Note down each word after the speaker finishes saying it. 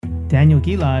Daniel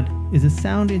Gilad is a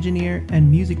sound engineer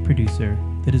and music producer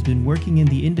that has been working in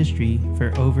the industry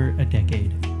for over a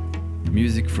decade.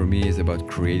 Music for me is about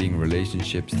creating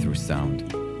relationships through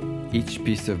sound. Each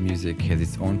piece of music has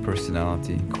its own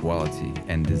personality, quality,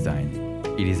 and design.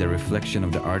 It is a reflection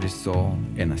of the artist's soul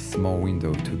and a small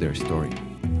window to their story.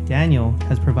 Daniel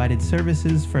has provided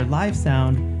services for live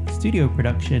sound, studio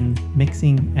production,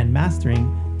 mixing, and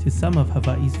mastering to some of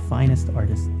Hawaii's finest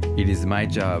artists. It is my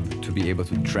job to be able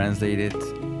to translate it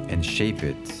and shape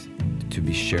it to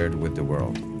be shared with the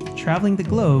world. Traveling the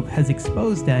globe has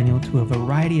exposed Daniel to a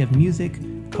variety of music,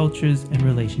 cultures, and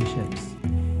relationships.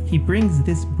 He brings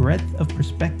this breadth of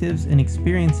perspectives and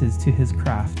experiences to his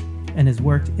craft and has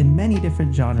worked in many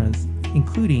different genres,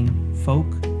 including folk,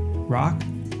 rock,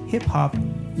 hip-hop,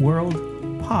 world,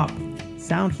 pop,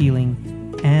 sound healing,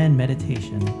 and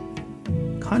meditation.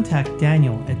 Contact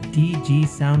Daniel at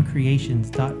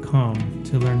dgsoundcreations.com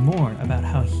to learn more about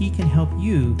how he can help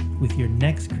you with your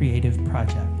next creative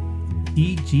project.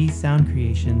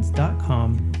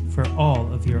 dgsoundcreations.com for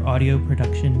all of your audio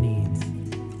production needs.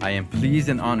 I am pleased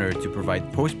and honored to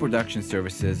provide post-production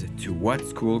services to What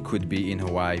School Could Be in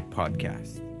Hawaii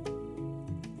podcast.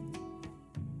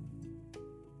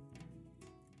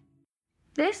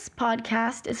 This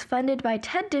podcast is funded by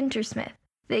Ted Dintersmith,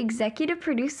 the executive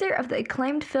producer of the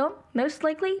acclaimed film Most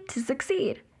Likely to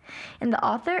Succeed, and the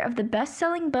author of the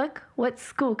best-selling book What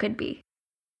School Could Be.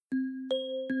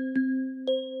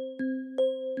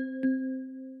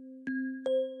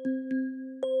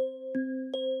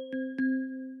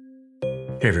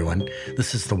 Hey everyone,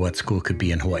 this is the What School Could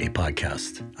Be in Hawaii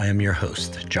podcast. I am your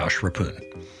host, Josh Rapun.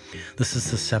 This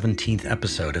is the 17th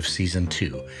episode of Season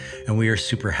 2, and we are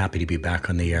super happy to be back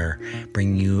on the air,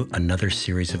 bringing you another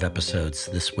series of episodes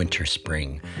this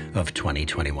winter-spring of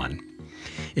 2021.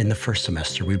 In the first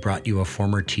semester, we brought you a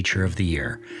former Teacher of the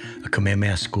Year, a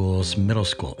Kamehameha School's middle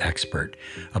school expert,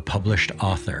 a published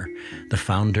author, the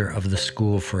founder of the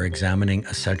School for Examining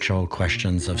Essential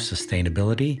Questions of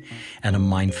Sustainability, and a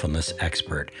mindfulness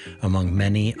expert, among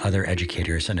many other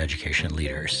educators and education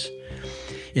leaders.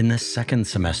 In this second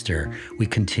semester, we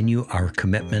continue our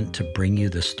commitment to bring you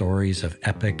the stories of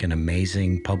epic and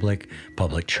amazing public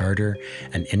charter,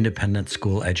 and independent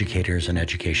school educators and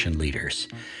education leaders.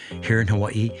 Here in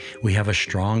Hawaii, we have a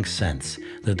strong sense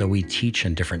that though we teach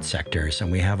in different sectors and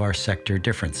we have our sector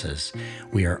differences,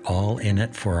 we are all in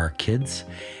it for our kids,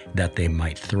 that they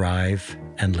might thrive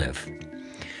and live.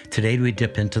 Today, we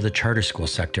dip into the charter school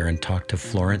sector and talk to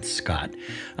Florence Scott,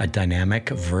 a dynamic,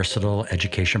 versatile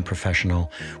education professional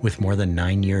with more than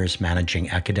 9 years managing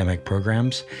academic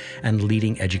programs and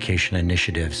leading education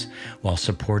initiatives while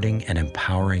supporting and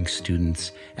empowering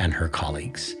students and her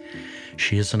colleagues.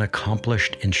 She is an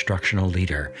accomplished instructional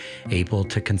leader, able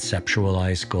to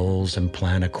conceptualize goals and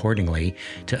plan accordingly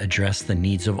to address the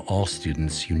needs of all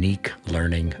students' unique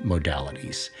learning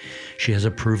modalities. She has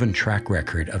a proven track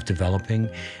record of developing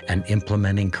and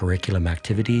implementing curriculum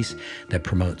activities that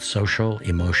promote social,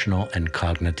 emotional, and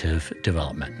cognitive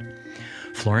development.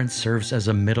 Florence serves as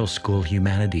a middle school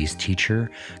humanities teacher,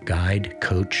 guide,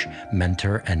 coach,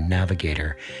 mentor, and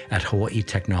navigator at Hawaii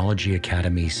Technology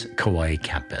Academy's Kauai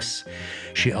campus.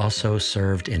 She also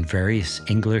served in various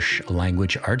English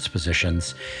language arts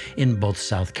positions in both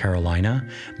South Carolina,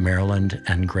 Maryland,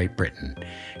 and Great Britain.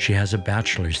 She has a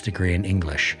bachelor's degree in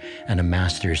English and a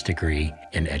master's degree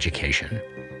in education.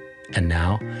 And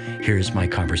now, here's my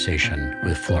conversation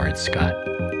with Florence Scott.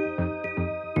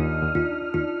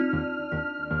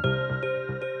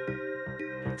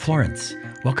 Florence,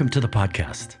 welcome to the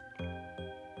podcast.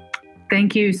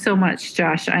 Thank you so much,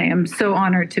 Josh. I am so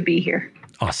honored to be here.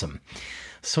 Awesome.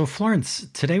 So, Florence,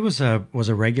 today was a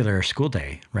regular school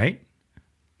day, right?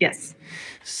 Yes.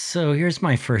 So here's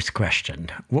my first question.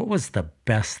 What was the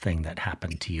best thing that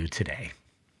happened to you today?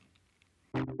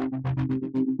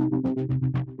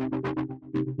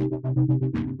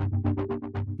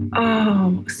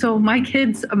 Oh, so my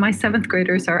kids, my seventh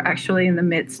graders are actually in the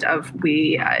midst of,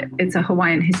 it's a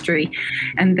Hawaiian history,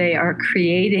 and they are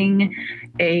creating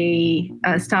a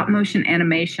stop motion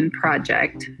animation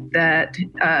project that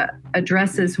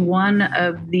addresses one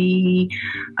of the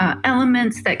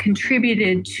elements that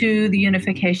contributed to the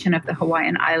unification of the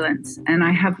Hawaiian Islands. And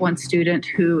I have one student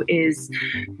who is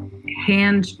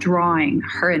hand drawing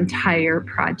her entire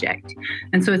project.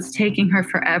 And so it's taking her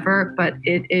forever, but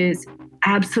it is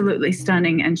absolutely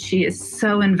stunning. And she is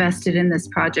so invested in this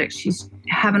project. She's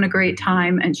having a great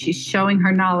time and she's showing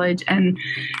her knowledge. And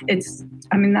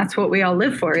that's what we all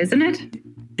live for, isn't it?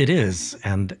 It is.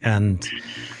 And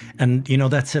And,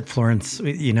 that's it, Florence.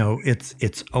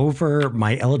 It's over.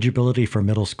 My eligibility for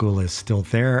middle school is still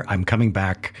there. I'm coming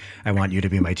back. I want you to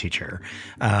be my teacher.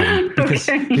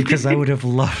 Because I would have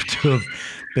loved to have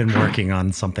been working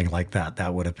on something like that.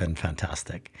 That would have been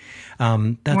fantastic.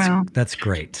 That's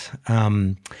great.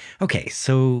 Okay,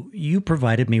 so you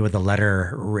provided me with a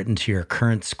letter written to your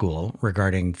current school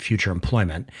regarding future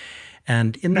employment.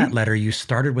 And in that letter, you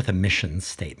started with a mission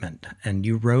statement, and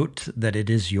you wrote that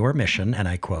it is your mission, and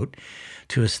I quote,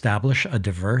 to establish a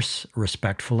diverse,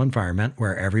 respectful environment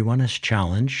where everyone is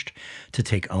challenged to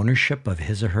take ownership of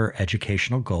his or her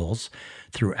educational goals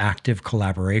through active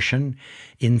collaboration,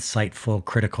 insightful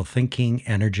critical thinking,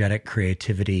 energetic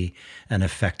creativity, and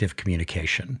effective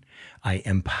communication. I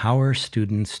empower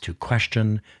students to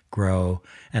question, grow,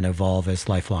 and evolve as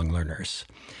lifelong learners.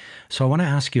 So I want to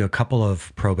ask you a couple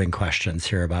of probing questions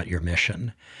here about your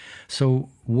mission. So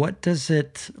what does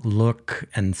it look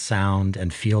and sound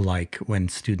and feel like when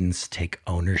students take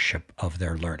ownership of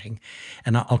their learning?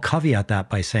 And I'll caveat that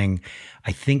by saying,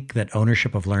 I think that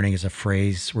ownership of learning is a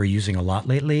phrase we're using a lot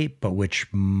lately, but which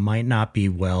might not be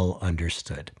well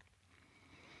understood.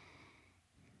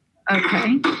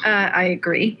 Okay, I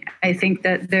agree. I think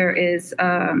that there is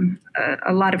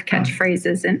a lot of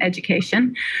catchphrases in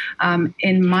education.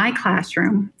 In my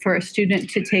classroom, for a student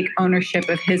to take ownership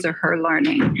of his or her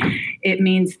learning, it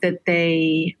means that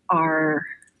they are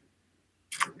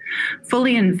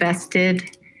fully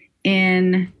invested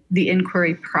in the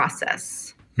inquiry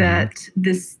process, that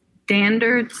the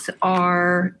standards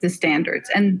are the standards.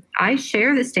 And I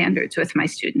share the standards with my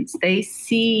students. They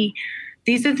see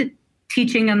these are the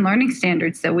teaching and learning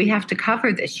standards that we have to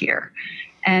cover this year.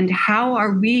 And how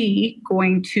are we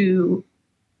going to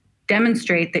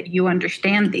demonstrate that you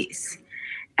understand these?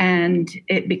 And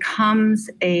it becomes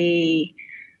a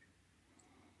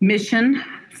mission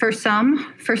for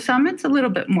some. For some, it's a little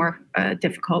bit more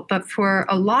difficult. But for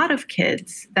a lot of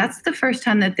kids, that's the first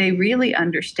time that they really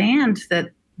understand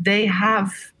that they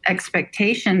have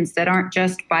expectations that aren't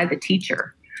just by the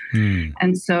teacher.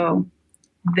 And so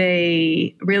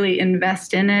they really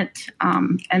invest in it,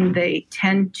 and they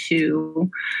tend to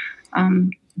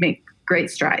make great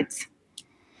strides.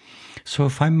 So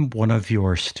if I'm one of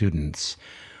your students,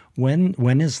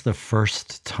 when is the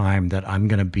first time that I'm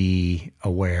going to be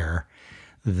aware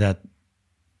that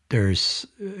there's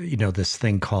this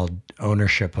thing called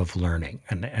ownership of learning,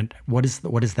 and what is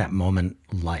that moment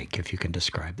like, if you can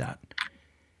describe that?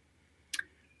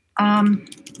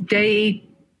 Day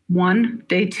 1,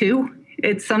 day 2.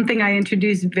 It's something I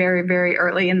introduced very, very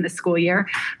early in the school year.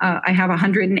 I have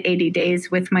 180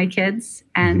 days with my kids,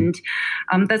 and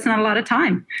that's not a lot of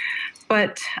time.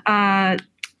 But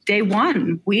day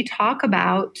 1, we talk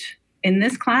about, in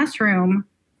this classroom,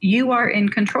 you are in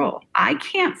control. I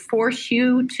can't force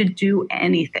you to do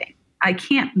anything. I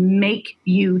can't make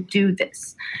you do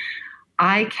this.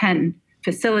 I can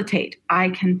facilitate, I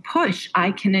can push,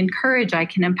 I can encourage, I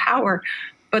can empower.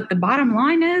 But the bottom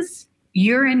line is,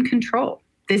 you're in control.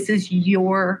 This is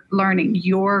your learning,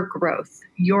 your growth,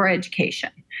 your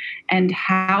education. And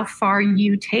how far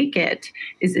you take it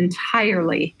is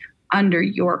entirely under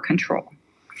your control.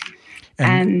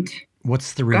 And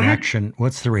what's the reaction?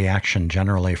 What's the reaction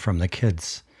generally from the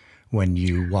kids when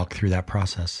you walk through that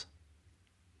process?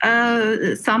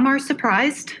 Some are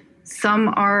surprised. Some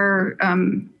are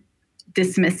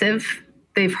dismissive.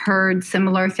 They've heard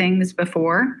similar things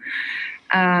before.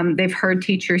 They've heard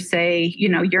teachers say,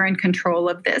 you're in control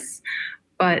of this,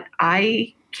 but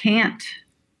I can't.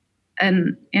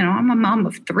 And, I'm a mom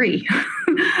of 3.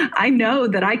 I know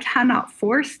that I cannot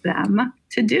force them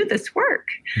to do this work,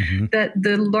 that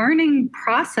the learning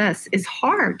process is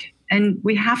hard, and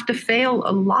we have to fail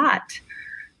a lot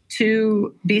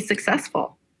to be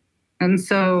successful. And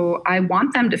so I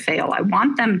want them to fail. I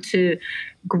want them to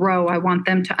grow. I want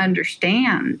them to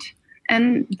understand.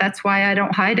 And that's why I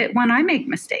don't hide it when I make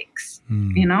mistakes.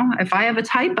 If I have a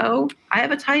typo, I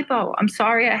have a typo. I'm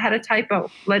sorry I had a typo.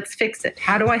 Let's fix it.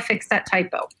 How do I fix that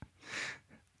typo?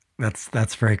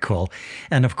 That's very cool.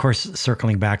 And of course,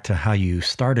 circling back to how you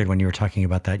started when you were talking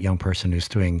about that young person who's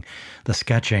doing the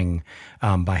sketching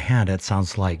by hand, it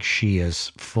sounds like she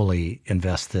is fully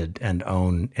invested and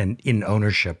in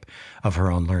ownership of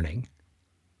her own learning.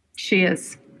 She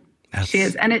is. She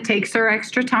is, and it takes her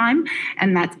extra time,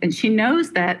 and she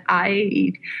knows that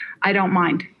I don't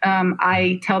mind.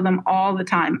 I tell them all the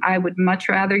time, I would much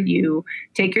rather you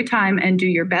take your time and do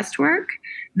your best work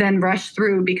than rush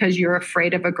through because you're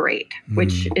afraid of a grade,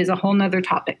 which is a whole nother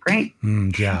topic, right?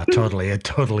 Yeah, totally. It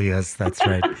totally is. That's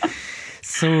right.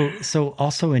 So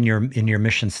also in your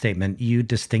mission statement, you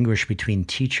distinguish between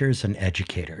teachers and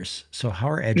educators. So how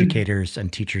are educators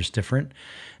and teachers different,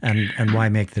 and why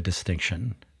make the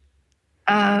distinction?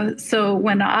 So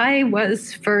when I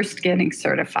was first getting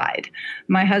certified,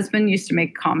 my husband used to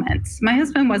make comments. My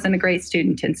husband wasn't a great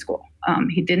student in school.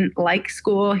 He didn't like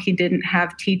school. He didn't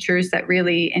have teachers that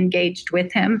really engaged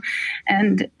with him.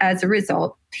 And as a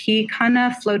result, he kind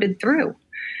of floated through.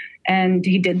 And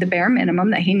he did the bare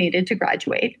minimum that he needed to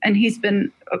graduate. And he's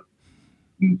been a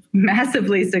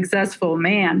massively successful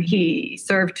man. He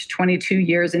served 22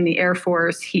 years in the Air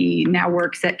Force. He now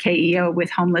works at KEO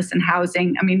with homeless and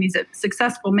housing. I mean, he's a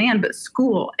successful man, but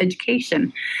school,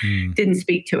 education didn't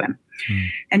speak to him.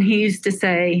 And he used to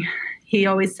say, he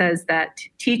always says that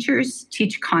teachers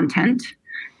teach content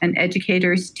and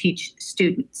educators teach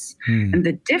students. And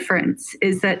the difference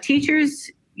is that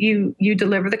teachers, you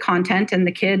deliver the content and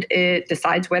the kid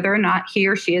decides whether or not he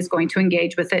or she is going to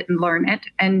engage with it and learn it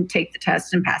and take the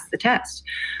test and pass the test.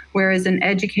 Whereas an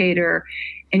educator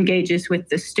engages with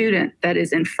the student that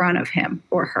is in front of him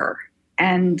or her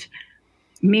and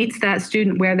meets that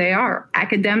student where they are,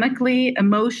 academically,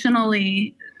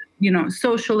 emotionally,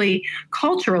 socially,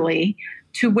 culturally,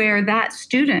 to where that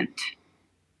student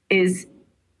is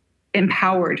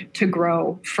empowered to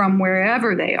grow from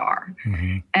wherever they are.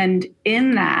 And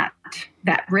in that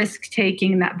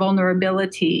risk-taking, that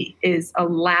vulnerability is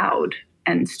allowed,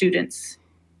 and students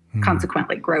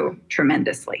consequently grow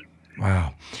tremendously.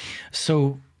 Wow.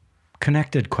 So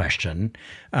connected question,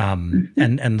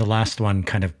 and the last one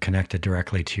kind of connected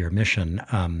directly to your mission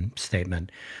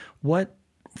statement. What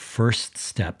first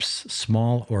steps,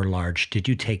 small or large, did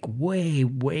you take way,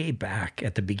 way back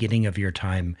at the beginning of your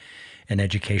time in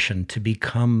education to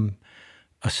become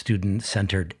a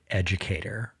student-centered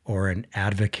educator or an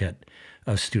advocate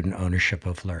of student ownership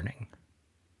of learning?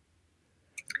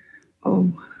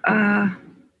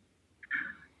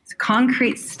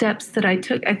 Concrete steps that I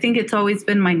took. I think it's always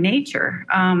been my nature.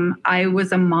 I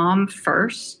was a mom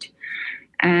first,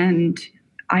 and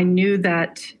I knew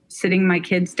that sitting my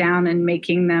kids down and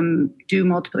making them do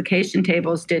multiplication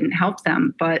tables didn't help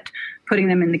them, but putting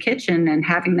them in the kitchen and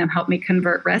having them help me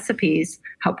convert recipes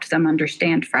helped them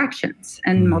understand fractions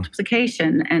and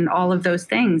multiplication and all of those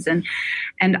things. And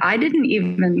I didn't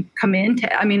even come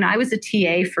into, I was a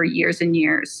TA for years and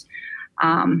years.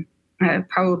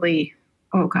 Probably,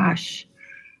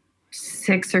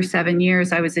 6 or 7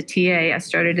 years I was a TA. I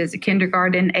started as a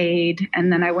kindergarten aide,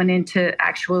 and then I went into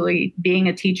actually being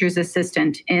a teacher's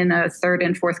assistant in a 3rd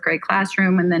and 4th grade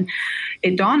classroom. And then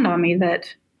it dawned on me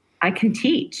that I can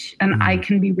teach and I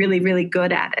can be really, really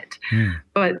good at it.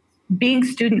 But being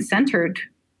student-centered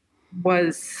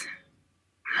was,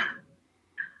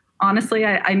 honestly,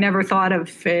 I never thought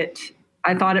of it.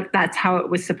 I thought that's how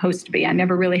it was supposed to be. I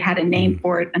never really had a name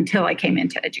for it until I came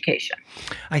into education.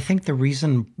 I think the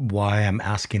reason why I'm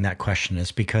asking that question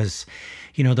is because,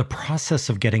 the process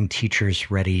of getting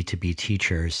teachers ready to be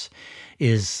teachers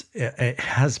it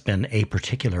has been a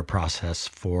particular process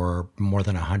for more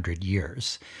than 100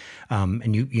 years.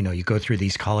 And you go through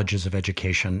these colleges of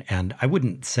education, and I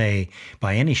wouldn't say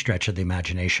by any stretch of the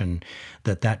imagination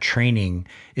that training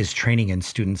is training in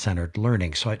student-centered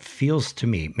learning. So it feels to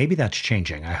me, maybe that's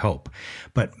changing, I hope,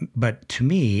 but to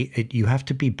me, you have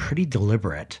to be pretty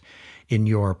deliberate in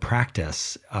your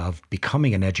practice of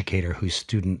becoming an educator who's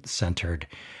student-centered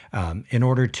in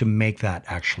order to make that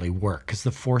actually work. Because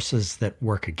the forces that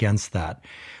work against that,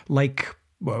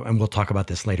 and we'll talk about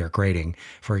this later, grading,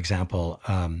 for example,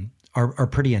 are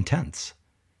pretty intense.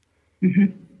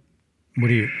 What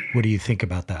do you think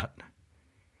about that?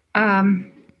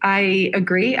 I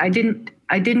agree. I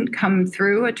didn't come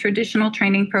through a traditional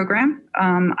training program.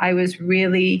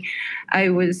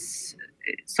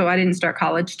 So I didn't start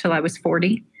college till I was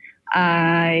 40.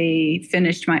 I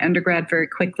finished my undergrad very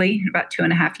quickly, about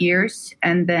 2.5 years,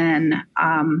 and then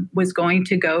was going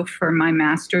to go for my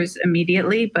master's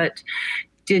immediately, but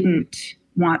didn't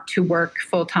want to work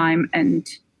full-time and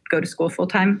go to school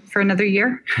full-time for another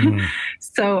year.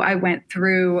 So I went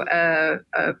through a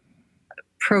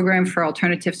program for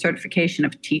alternative certification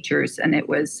of teachers, and it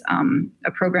was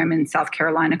a program in South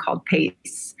Carolina called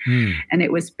PACE. And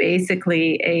it was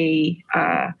basically a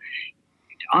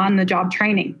on-the-job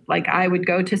training. Like, I would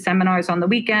go to seminars on the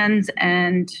weekends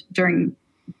and during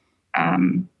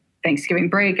Thanksgiving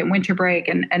break and winter break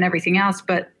and everything else,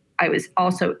 but I was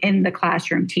also in the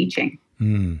classroom teaching.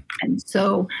 And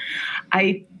so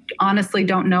I honestly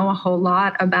don't know a whole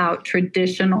lot about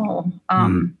traditional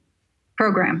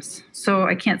programs. So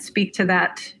I can't speak to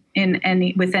that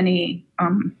with any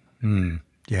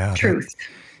truth.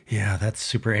 Yeah, that's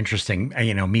super interesting.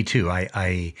 Me too.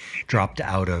 I dropped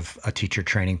out of a teacher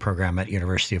training program at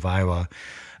University of Iowa.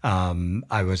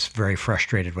 I was very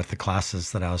frustrated with the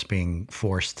classes that I was being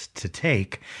forced to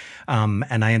take.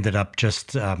 And I ended up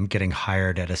just getting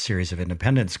hired at a series of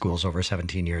independent schools over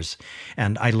 17 years.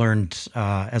 And I learned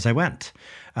as I went.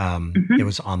 It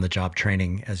was on-the-job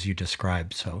training, as you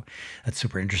described. So that's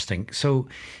super interesting. So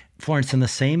Florence, in the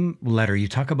same letter, you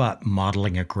talk about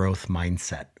modeling a growth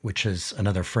mindset, which is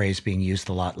another phrase being used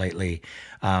a lot lately,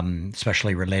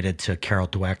 especially related to Carol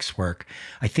Dweck's work.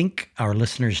 I think our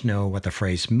listeners know what the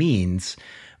phrase means.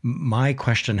 My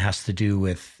question has to do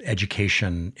with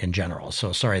education in general.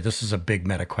 So sorry, this is a big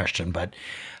meta question, but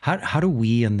how do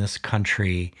we in this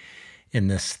country, in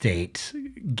this state,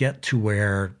 get to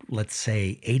where, let's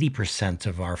say, 80%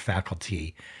 of our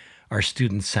faculty are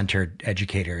student-centered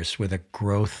educators with a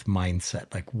growth mindset?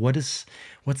 Like, what's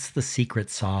the secret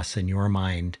sauce in your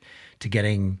mind to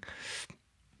getting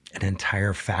an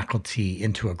entire faculty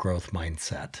into a growth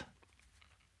mindset?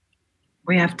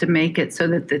 We have to make it so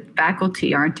that the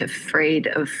faculty aren't afraid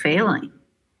of failing.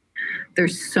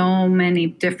 There's so many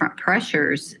different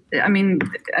pressures.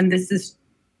 There's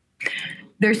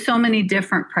so many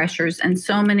different pressures and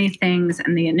so many things,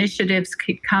 and the initiatives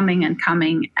keep coming and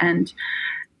coming, and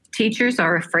teachers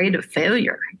are afraid of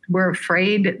failure. We're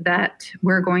afraid that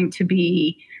we're going to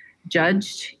be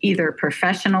judged either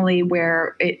professionally,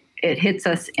 where it hits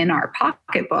us in our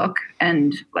pocketbook.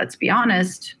 And let's be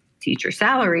honest, teacher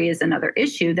salary is another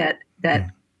issue that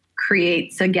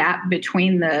creates a gap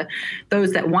between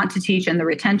those that want to teach and the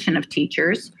retention of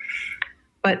teachers.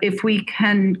 But if we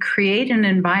can create an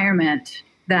environment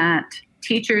that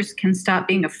teachers can stop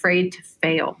being afraid to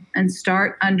fail and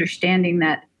start understanding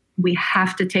that we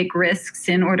have to take risks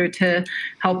in order to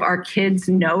help our kids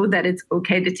know that it's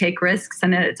okay to take risks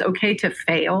and that it's okay to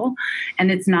fail,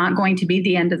 and it's not going to be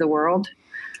the end of the world.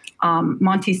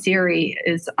 Monty Siri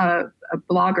is a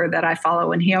blogger that I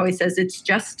follow, and he always says it's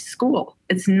just school.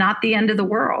 It's not the end of the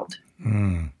world.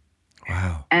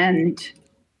 Wow. And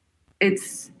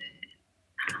it's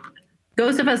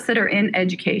those of us that are in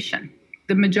education.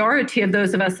 The majority of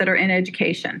those of us that are in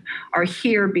education are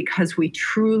here because we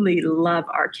truly love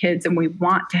our kids and we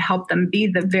want to help them be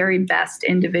the very best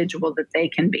individual that they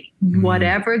can be.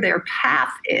 Whatever their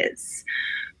path is,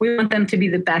 we want them to be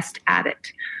the best at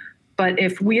it. But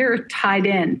if we're tied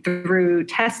in through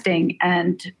testing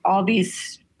and all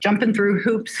these jumping through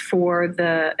hoops for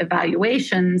the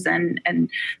evaluations and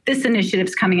this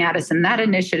initiative's coming at us and that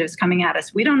initiative's coming at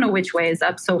us, we don't know which way is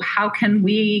up. So how can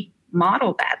we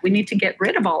model that? We need to get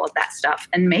rid of all of that stuff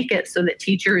and make it so that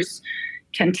teachers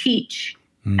can teach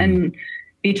and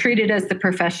be treated as the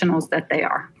professionals that they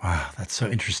are. Wow, that's so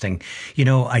interesting.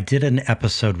 I did an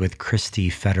episode with Christy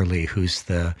Federle, who's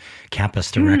the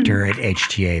campus director at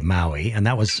HTA Maui, and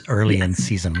that was early in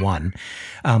season 1.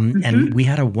 And we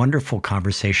had a wonderful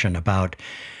conversation about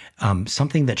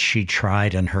something that she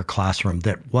tried in her classroom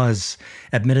that was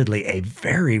admittedly a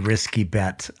very risky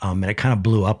bet, and it kind of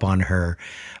blew up on her.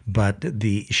 But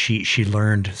she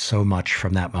learned so much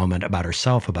from that moment about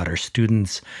herself, about her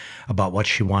students, about what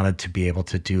she wanted to be able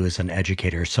to do as an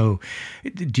educator. So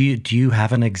do you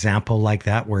have an example like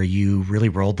that where you really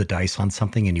rolled the dice on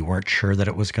something and you weren't sure that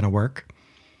it was going to work?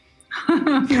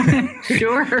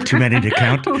 Sure. Too many to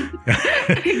count.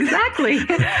 Exactly.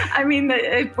 I mean,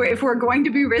 if we're going to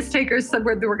be risk takers,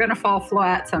 we're going to fall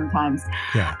flat sometimes.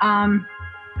 Yeah.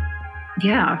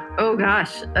 Yeah. Oh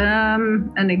gosh.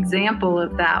 An example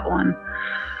of that one.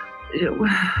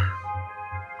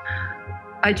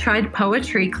 I tried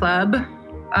poetry club.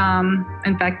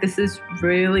 In fact, this is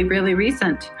really, really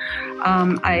recent.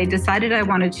 I decided I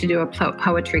wanted to do a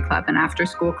poetry club, an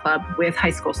after-school club with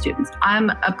high school students. I'm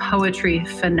a poetry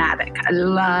fanatic. I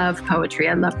love poetry.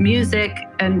 I love music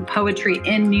and poetry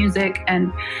in music.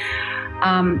 And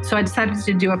so I decided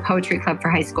to do a poetry club for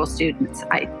high school students.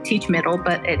 I teach middle,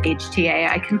 but at HTA,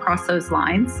 I can cross those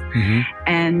lines.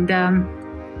 And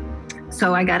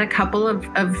so I got a couple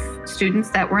of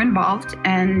students that were involved,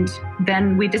 and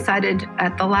then we decided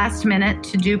at the last minute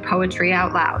to do poetry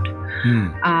out loud,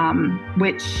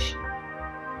 which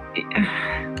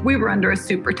we were under a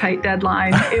super tight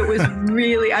deadline. It was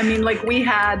really, we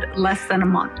had less than a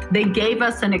month. They gave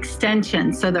us an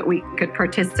extension so that we could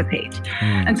participate.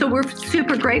 And so we're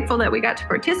super grateful that we got to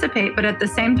participate, but at the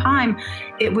same time,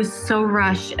 it was so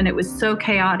rushed and it was so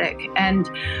chaotic. And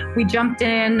we jumped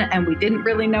in and we didn't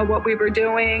really know what we were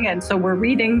doing. And so we're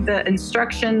reading the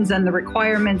instructions and the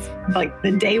requirements like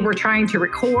the day we're trying to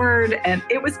record, and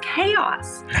it was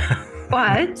chaos.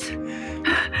 But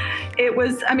it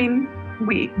was,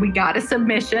 we got a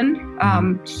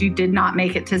submission. She did not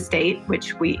make it to state,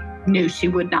 which we knew she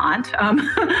would not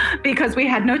because we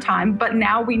had no time. But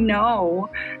now we know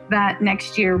that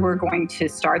next year we're going to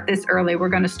start this early. We're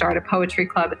going to start a poetry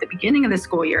club at the beginning of the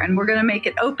school year, and we're going to make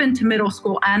it open to middle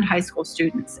school and high school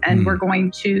students. And we're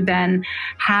going to then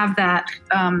have that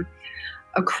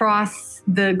across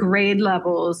the grade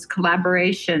levels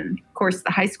collaboration. Of course,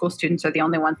 the high school students are the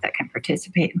only ones that can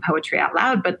participate in Poetry Out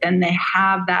Loud, but then they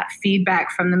have that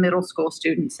feedback from the middle school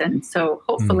students. And so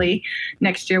hopefully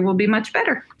next year will be much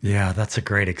better. Yeah, that's a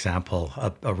great example,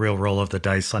 a real roll of the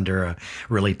dice under a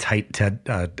really tight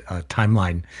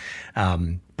timeline.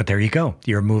 But there you go.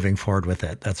 You're moving forward with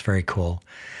it. That's very cool.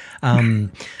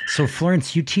 So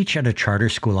Florence, you teach at a charter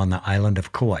school on the island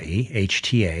of Kauai,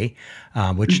 HTA,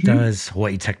 which does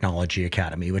Hawaii Technology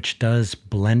Academy, which does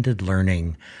blended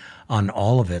learning on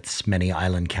all of its many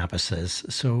island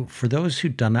campuses. So for those who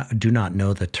do not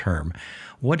know the term,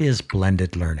 what is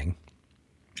blended learning?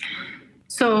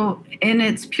 So in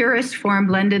its purest form,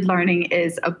 blended learning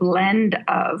is a blend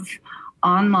of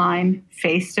online,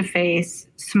 face-to-face,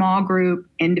 small group,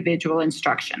 individual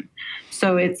instruction.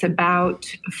 So it's about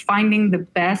finding the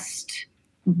best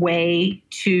way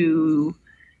to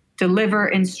deliver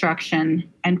instruction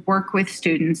and work with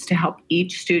students to help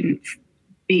each student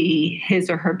be his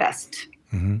or her best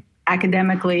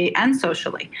academically and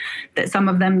socially. That some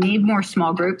of them need more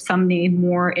small groups, some need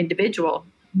more individual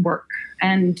work.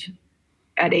 And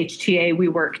at HTA, we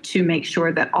work to make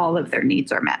sure that all of their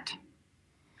needs are met.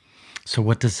 So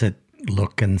what does it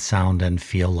look and sound and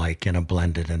feel like in a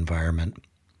blended environment?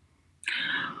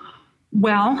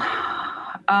 Well,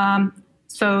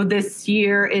 so this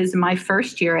year is my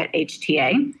first year at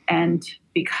HTA, and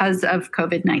because of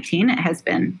COVID-19, it has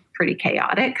been pretty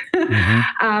chaotic.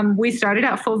 We started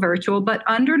out full virtual, but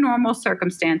under normal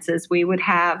circumstances, we would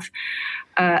have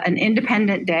an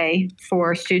independent day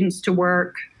for students to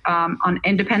work on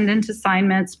independent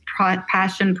assignments,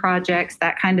 passion projects,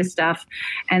 that kind of stuff.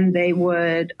 And they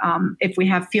would, if we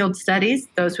have field studies,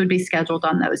 those would be scheduled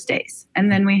on those days.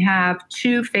 And then we have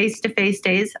 2 face-to-face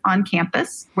days on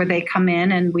campus where they come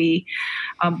in and we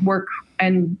work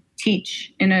and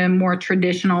teach in a more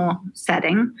traditional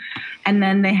setting. And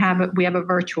then we have a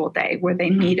virtual day where they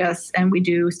meet us and we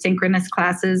do synchronous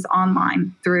classes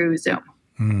online through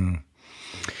Zoom.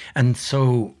 And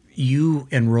so you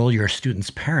enroll your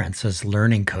students' parents as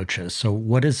learning coaches. So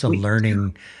what is a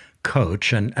learning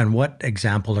coach, and what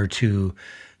example or two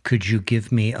could you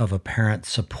give me of a parent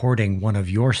supporting one of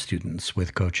your students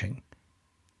with coaching?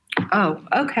 Oh,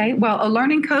 okay. Well, a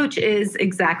learning coach is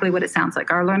exactly what it sounds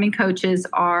like. Our learning coaches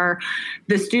are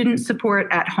the student support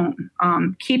at home,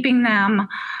 keeping them.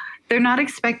 They're not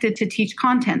expected to teach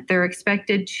content. They're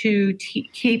expected to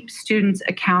keep students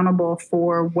accountable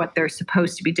for what they're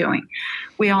supposed to be doing.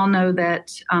 We all know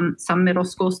that some middle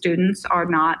school students are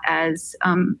not as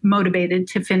motivated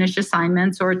to finish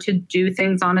assignments or to do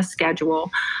things on a schedule.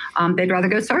 They'd rather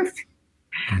go surf.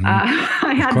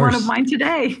 I had one of mine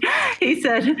today. He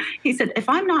said, if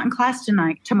I'm not in class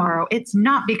tomorrow, it's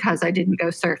not because I didn't go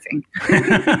surfing.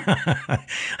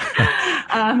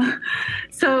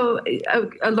 So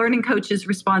a learning coach's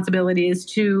responsibility is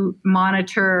to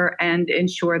monitor and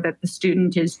ensure that the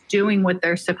student is doing what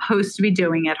they're supposed to be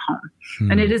doing at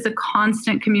home. And it is a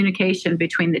constant communication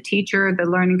between the teacher, the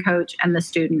learning coach, and the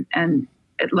student. And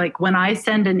like when I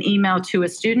send an email to a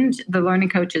student, the learning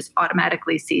coach is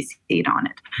automatically CC'd on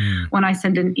it. When I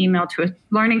send an email to a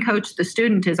learning coach, the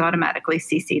student is automatically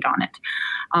CC'd on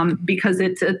it because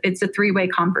it's a 3-way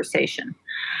conversation.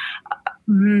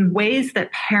 Ways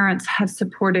that parents have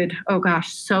supported,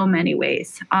 so many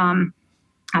ways.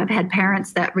 I've had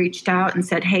parents that reached out and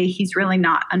said, hey, he's really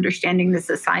not understanding this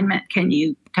assignment. Can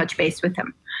you touch base with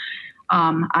him?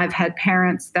 I've had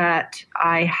parents that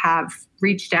I have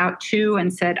reached out to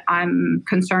and said, I'm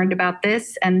concerned about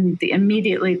this. And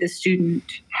immediately the student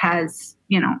has,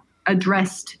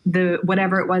 addressed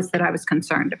whatever it was that I was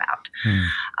concerned about.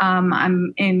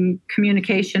 I'm in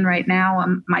communication right now.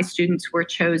 My students were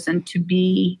chosen to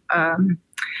be,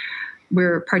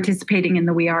 we're participating in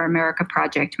the We Are America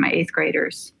project, my 8th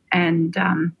graders. And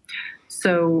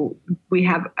so I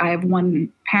have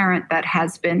one parent that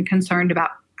has been concerned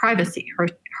about privacy,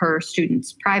 her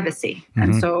students' privacy.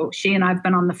 And so she and I've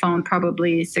been on the phone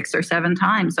probably 6 or 7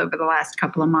 times over the last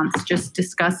couple of months, just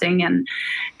discussing and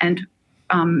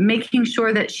making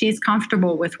sure that she's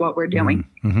comfortable with what we're doing.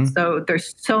 So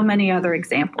there's so many other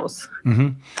examples.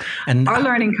 And our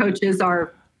learning coaches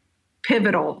are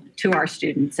pivotal to our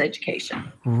students' education.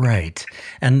 Right.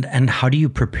 And how do you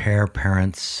prepare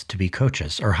parents to be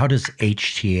coaches? Or how does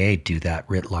HTA do that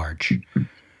writ large?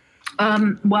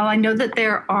 Well, I know that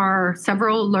there are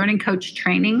several learning coach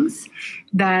trainings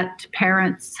that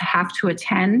parents have to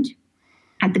attend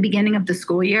at the beginning of the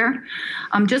school year.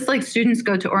 Just like students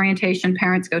go to orientation,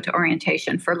 parents go to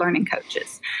orientation for learning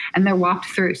coaches. And they're walked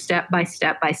through step by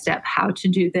step how to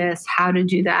do this, how to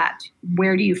do that.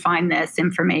 Where do you find this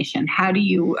information? How do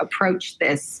you approach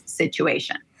this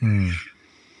situation?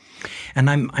 And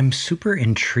I'm super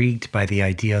intrigued by the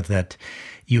idea that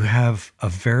you have a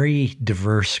very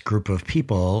diverse group of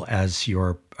people as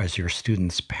your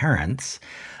students' parents.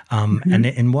 And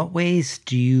in what ways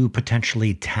do you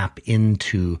potentially tap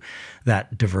into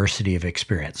that diversity of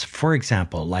experience? For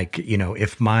example, like,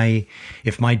 if my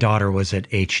daughter was at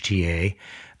HTA,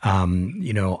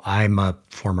 I'm a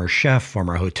former chef,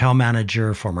 former hotel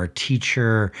manager, former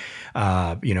teacher.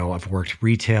 I've worked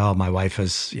retail. My wife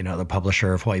is, the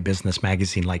publisher of Hawaii Business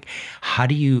Magazine. Like, how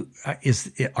do you,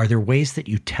 are there ways that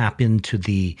you tap into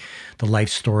the life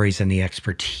stories and the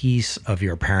expertise of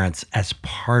your parents as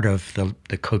part of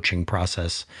the coaching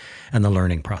process and the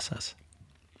learning process?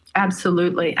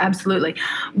 Absolutely.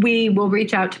 We will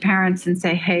reach out to parents and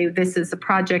say, hey, this is a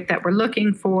project that we're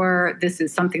looking for. This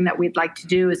is something that we'd like to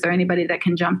do. Is there anybody that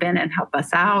can jump in and help us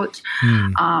out?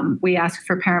 We ask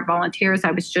for parent volunteers.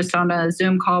 I was just on a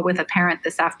Zoom call with a parent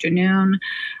this afternoon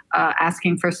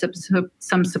asking for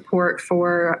some support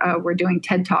for, we're doing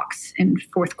TED Talks in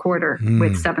fourth quarter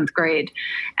with seventh grade.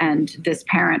 And this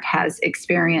parent has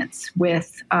experience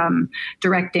with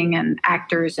directing and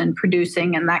actors and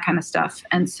producing and that kind of stuff.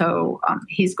 And so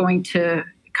he's going to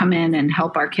come in and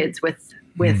help our kids with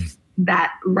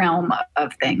that realm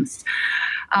of things.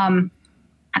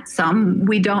 Some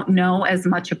we don't know as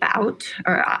much about,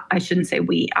 or I shouldn't say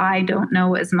I don't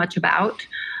know as much about.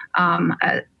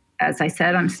 As I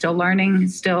said, I'm still learning,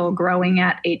 still growing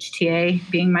at HTA,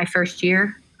 being my first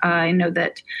year. I know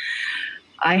that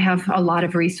I have a lot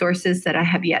of resources that I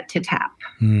have yet to tap.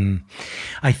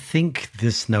 I think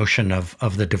this notion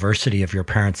of the diversity of your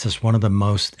parents is one of the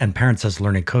most, and parents as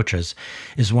learning coaches,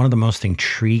 is one of the most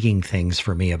intriguing things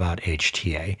for me about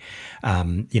HTA.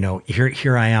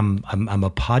 Here I am, I'm a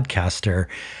podcaster.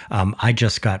 I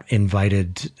just got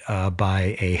invited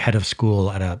by a head of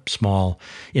school at a small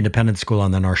independent school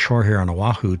on the North Shore here on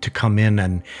Oahu to come in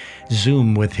and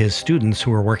Zoom with his students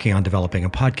who are working on developing a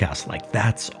podcast. Like,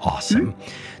 that's awesome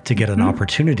to get an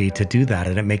opportunity to do that.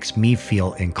 And it makes me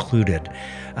feel included.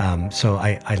 So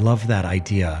I love that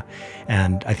idea.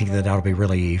 And I think that that'll be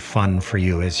really fun for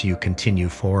you as you continue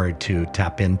forward to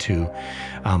tap into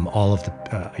all of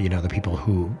the people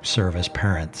who serve as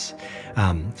parents.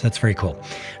 So that's very cool.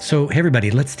 So, hey, everybody,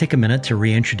 let's take a minute to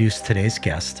reintroduce today's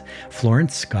guest.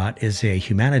 Florence Scott is a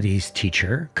humanities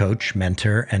teacher, coach,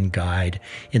 mentor, and guide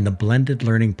in the blended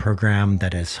learning program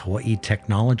that is Hawaii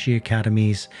Technology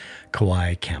Academy's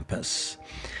Kauai campus.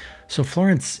 So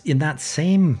Florence, in that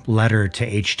same letter to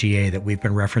HTA that we've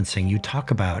been referencing, you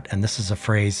talk about, and this is a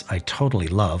phrase I totally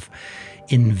love,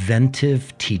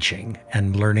 inventive teaching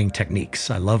and learning techniques.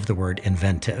 I love the word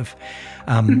inventive.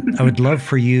 I would love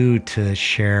for you to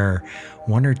share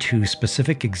one or two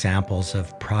specific examples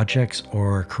of projects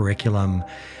or curriculum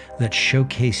that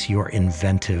showcase your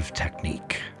inventive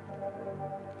technique.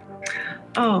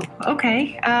 Oh,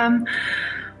 okay.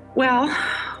 Well,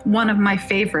 one of my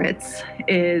favorites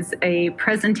is a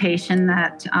presentation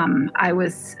that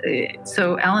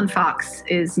so Ellen Fox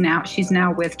she's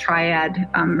now with Triad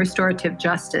Restorative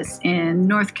Justice in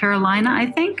North Carolina, I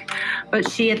think.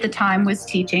 But she at the time was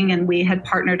teaching, and we had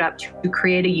partnered up to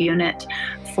create a unit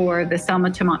for the Selma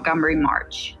to Montgomery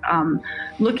March,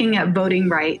 looking at voting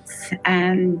rights.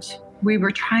 And we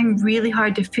were trying really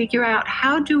hard to figure out,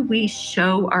 how do we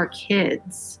show our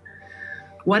kids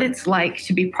what it's like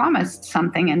to be promised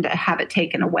something and to have it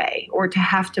taken away, or to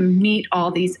have to meet all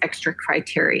these extra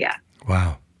criteria.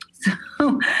 Wow.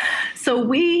 So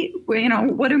we,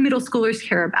 what do middle schoolers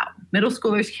care about? Middle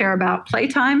schoolers care about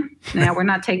playtime. Now, we're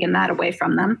not taking that away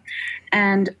from them.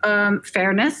 And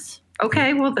fairness.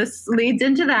 Okay, well, this leads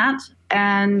into that.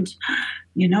 And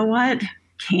you know what?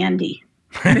 Candy.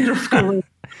 Middle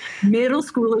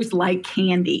schoolers like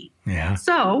candy. Yeah.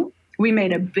 So we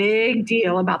made a big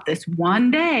deal about this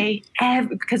one day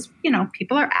because,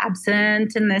 people are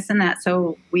absent and this and that.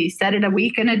 So we set it a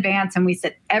week in advance, and we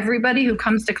said, everybody who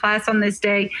comes to class on this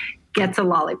day gets a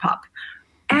lollipop.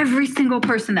 Every single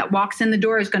person that walks in the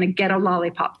door is going to get a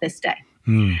lollipop this day.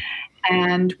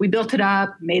 And we built it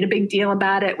up, made a big deal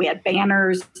about it. We had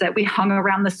banners that we hung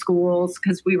around the schools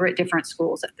because we were at different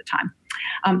schools at the time.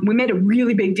 We made a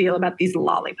really big deal about these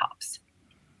lollipops.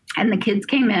 And the kids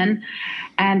came in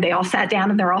and they all sat down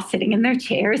and they're all sitting in their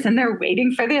chairs and they're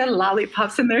waiting for their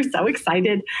lollipops and they're so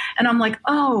excited. And I'm like,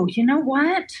 oh, you know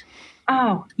what?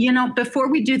 Oh, before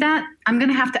we do that, I'm going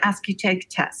to have to ask you to take a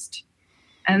test.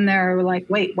 And they're like,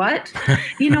 wait, what?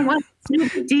 You know what? It's no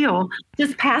big deal.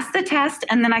 Just pass the test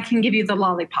and then I can give you the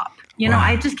lollipop. Wow.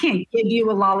 I just can't give you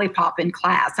a lollipop in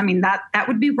class. I mean, that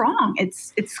would be wrong.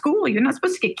 It's school. You're not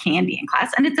supposed to get candy in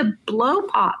class. And it's a blow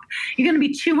pop. You're going to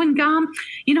be chewing gum.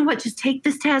 You know what? Just take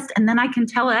this test and then I can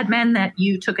tell admin that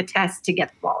you took a test to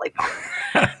get the lollipop.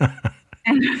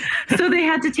 And so they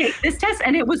had to take this test,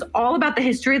 and it was all about the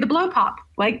history of the blow pop.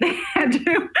 Like they had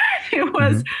to, it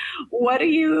was,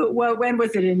 when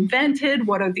was it invented?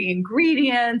 What are the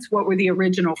ingredients? What were the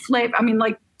original flavor? I mean,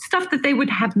 like stuff that they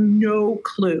would have no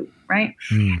clue, right?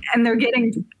 And they're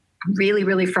getting really,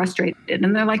 really frustrated.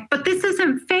 And they're like, but this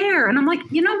isn't fair. And I'm like,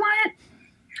 you know what?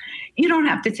 You don't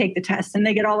have to take the test. And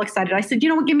they get all excited. I said, you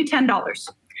know what? Give me $10.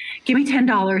 Give me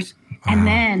 $10, and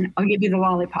then I'll give you the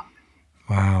lollipop.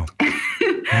 Wow.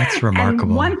 That's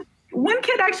remarkable. One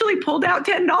kid actually pulled out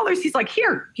 $10. He's like,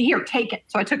 here, take it.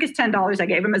 So I took his $10. I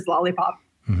gave him his lollipop.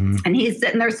 And he's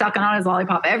sitting there sucking on his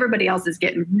lollipop. Everybody else is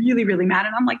getting really, really mad.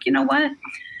 And I'm like, you know what?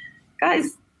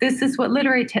 Guys, this is what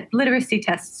literacy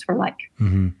tests were like.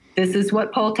 This is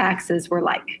what poll taxes were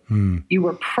like. You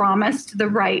were promised the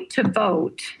right to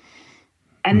vote,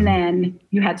 and then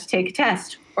you had to take a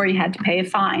test or you had to pay a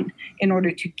fine in order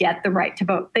to get the right to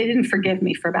vote. They didn't forgive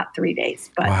me for about 3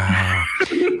 days, but wow.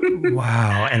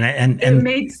 And it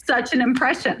made such an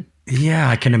impression. Yeah,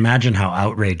 I can imagine how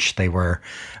outraged they were.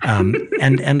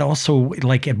 And also,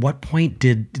 like, at what point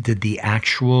did the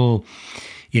actual,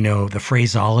 the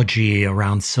phraseology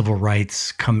around civil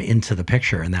rights come into the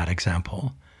picture in that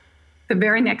example? The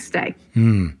very next day.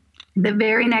 The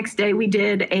very next day, we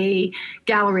did a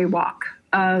gallery walk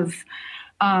of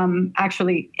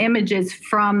actually images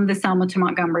from the Selma to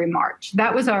Montgomery March.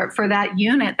 That was for that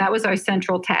unit, that was our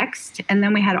central text. And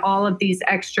then we had all of these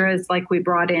extras, like we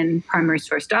brought in primary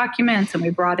source documents and we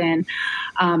brought in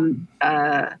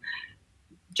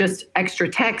just extra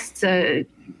texts,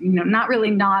 not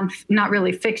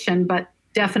really fiction, but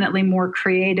definitely more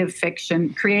creative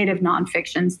fiction, creative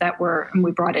nonfictions and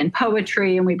we brought in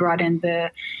poetry and we brought in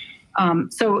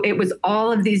so it was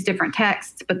all of these different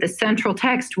texts, but the central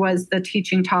text was the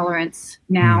Teaching Tolerance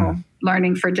Now,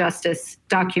 Learning for Justice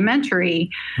documentary.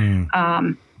 What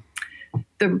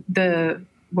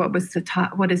is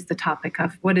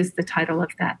the title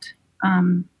of that?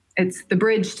 It's The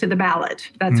Bridge to the Ballot.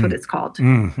 That's what it's called.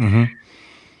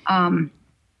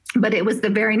 But it was the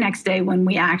very next day when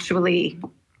we actually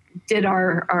did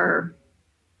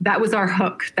that was our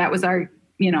hook. That was our,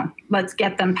 let's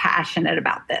get them passionate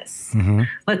about this.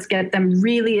 Let's get them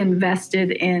really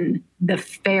invested in the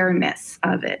fairness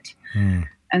of it.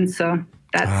 And so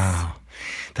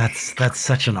that's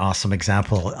such an awesome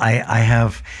example. I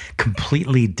have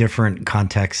completely different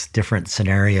context, different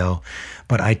scenario,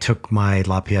 but I took my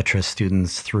La Pietra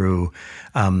students through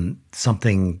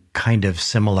something kind of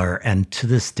similar. And to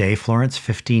this day, Florence,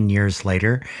 15 years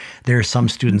later, there are some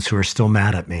students who are still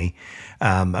mad at me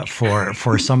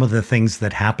for some of the things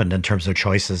that happened in terms of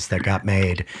choices that got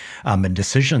made and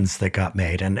decisions that got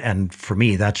made. And for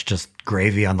me, that's just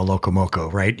gravy on the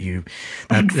locomoco, right?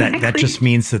 That just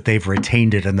means that they've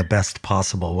retained it in the best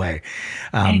possible way.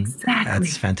 Exactly.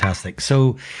 That's fantastic.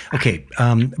 So, okay,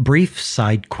 brief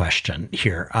side question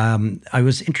here. I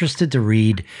was interested to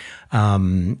read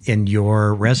in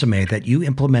your resume that you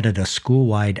implemented a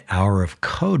school-wide hour of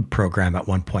code program at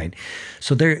one point.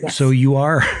 So Yes. So you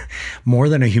are more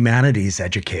than a humanities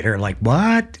educator. Like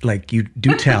what? Like you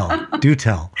do tell.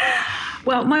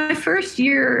 Well, my first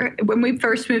year, when we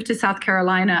first moved to South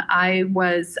Carolina, I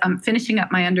was finishing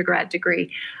up my undergrad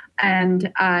degree.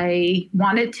 And I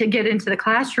wanted to get into the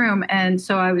classroom. And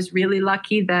so I was really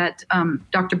lucky that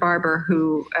Dr. Barber,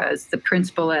 who is the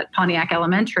principal at Pontiac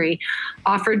Elementary,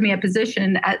 offered me a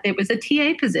position. It was a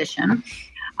TA position.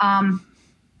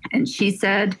 And she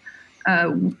said,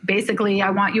 basically, I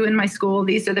want you in my school.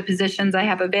 These are the positions I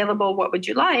have available. What would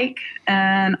you like?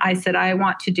 And I said, I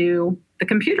want to do the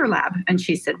computer lab. And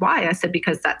she said, why? I said,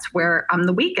 because that's where I'm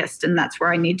the weakest and that's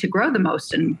where I need to grow the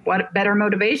most. And what better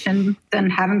motivation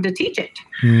than having to teach it?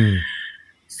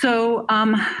 So,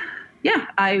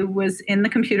 I was in the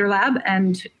computer lab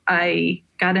and I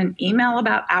got an email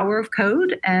about Hour of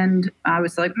Code. And I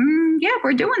was like,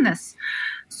 we're doing this.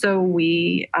 So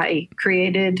I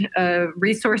created a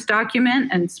resource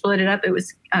document and split it up. It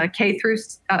was K through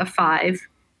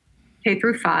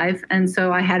 5. And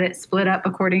so I had it split up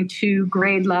according to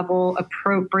grade level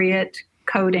appropriate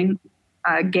coding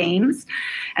games.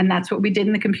 And that's what we did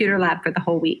in the computer lab for the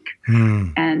whole week.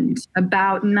 And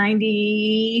about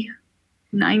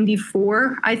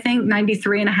 94, I think,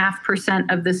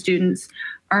 93.5% of the students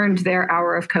earned their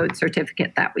Hour of Code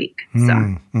certificate that week.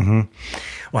 So.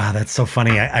 Wow, that's so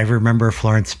funny. I remember,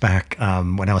 Florence, back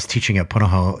when I was teaching at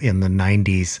Punahou in the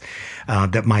 90s,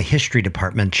 that my history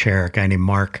department chair, a guy named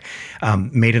Mark,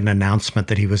 made an announcement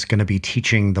that he was going to be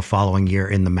teaching the following year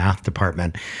in the math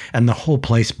department. And the whole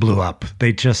place blew up.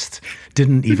 They just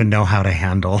didn't even know how to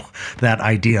handle that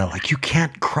idea. Like, you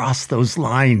can't cross those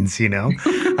lines, you know?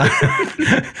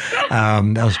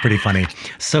 That was pretty funny.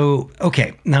 So,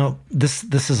 okay, now this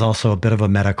is also a bit of a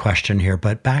meta question here,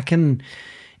 but back in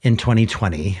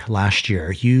 2020, last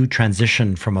year, you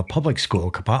transitioned from a public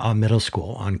school, Kapa'a Middle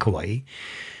School on Kauai,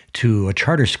 to a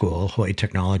charter school, Hawaii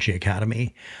Technology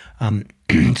Academy.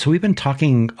 So we've been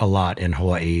talking a lot in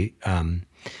Hawaii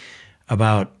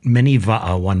about many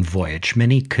va'a, one voyage,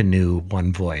 many canoe,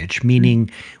 one voyage, meaning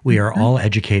we are all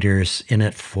educators in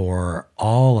it for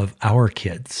all of our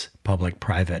kids, public,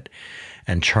 private,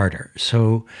 and charter.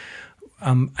 So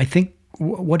I think,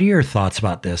 what are your thoughts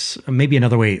about this? Maybe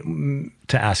another way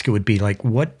to ask it would be like,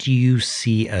 what do you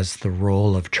see as the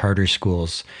role of charter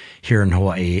schools here in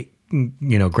Hawaii?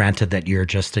 You know, granted that you're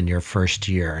just in your first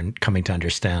year and coming to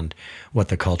understand what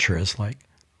the culture is like.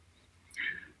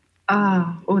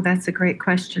 Oh, that's a great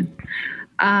question.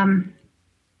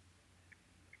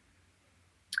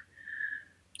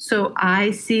 So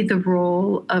I see the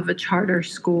role of a charter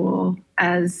school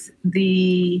as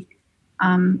the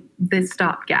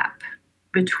stopgap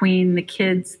between the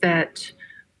kids that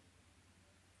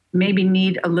maybe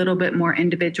need a little bit more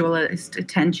individualist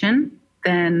attention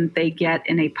than they get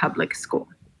in a public school.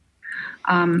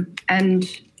 And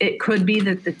it could be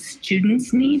that the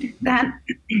students need that,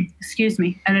 excuse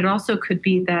me, and it also could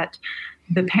be that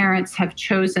the parents have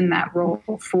chosen that role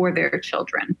for their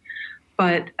children.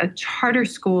 But a charter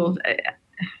school,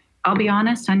 I'll be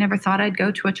honest, I never thought I'd go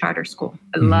to a charter school.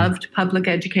 I loved public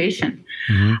education.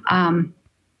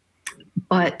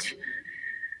 But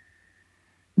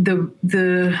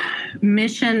the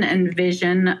mission and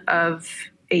vision of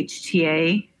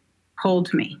HTA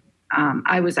pulled me.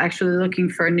 I was actually looking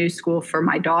for a new school for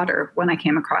my daughter when I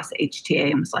came across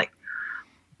HTA and was like,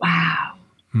 wow,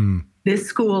 this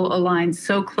school aligns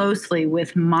so closely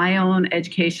with my own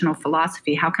educational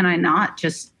philosophy. How can I not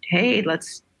just, hey,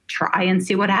 let's try and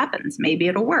see what happens. Maybe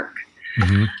it'll work.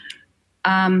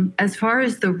 As far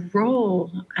as the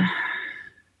role...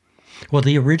 Well,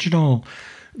 the original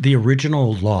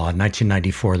law,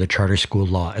 1994, the charter school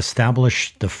law,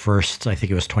 established the first, I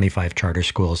think it was 25 charter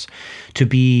schools, to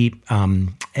be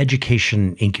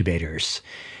education incubators,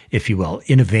 if you will,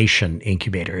 innovation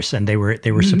incubators. And they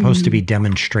were supposed to be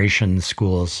demonstration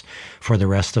schools for the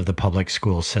rest of the public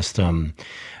school system,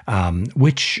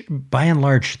 which by and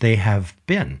large they have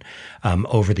been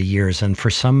over the years. And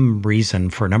for some reason,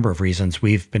 for a number of reasons,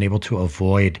 we've been able to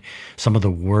avoid some of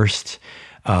the worst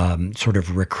sort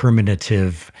of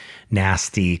recriminative,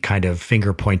 nasty kind of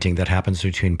finger pointing that happens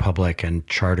between public and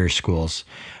charter schools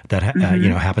that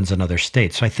happens in other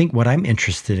states. So I think what I'm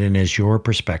interested in is your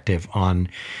perspective on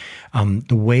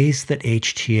the ways that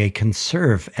HTA can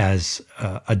serve as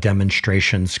a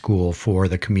demonstration school for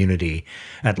the community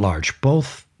at large,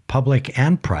 both public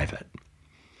and private.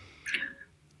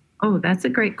 Oh, that's a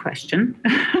great question.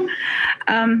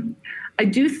 I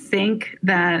do think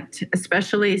that,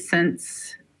 especially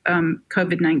since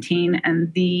COVID-19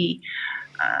 and the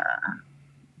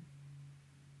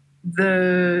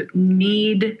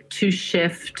need to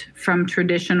shift from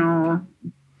traditional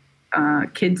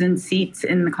kids in seats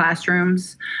in the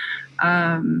classrooms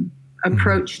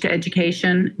approach to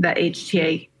education, that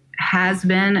HTA has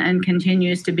been and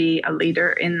continues to be a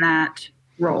leader in that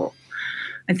role.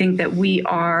 I think that we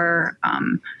are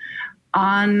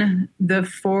on the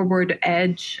forward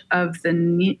edge of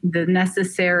the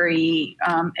necessary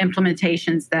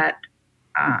implementations that,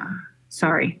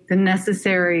 the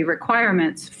necessary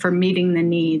requirements for meeting the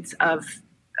needs of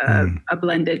a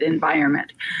blended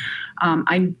environment.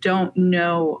 I don't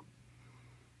know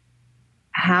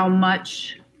how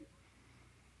much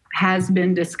has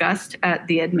been discussed at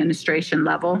the administration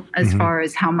level as far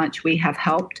as how much we have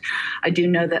helped. I do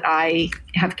know that I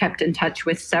have kept in touch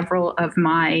with several of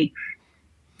my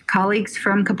colleagues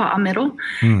from Kapa'a Middle,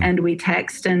 and we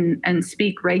text and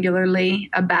speak regularly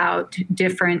about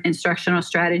different instructional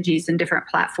strategies and different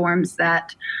platforms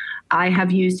that I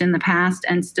have used in the past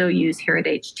and still use here at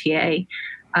HTA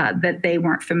that they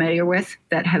weren't familiar with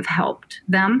that have helped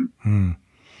them.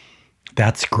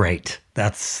 That's great.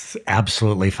 That's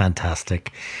absolutely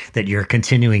fantastic that you're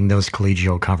continuing those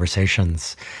collegial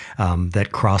conversations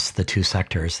that cross the two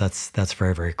sectors. That's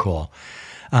very, very cool.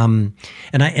 And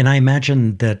I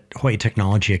imagine that Hawaii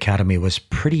Technology Academy was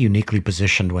pretty uniquely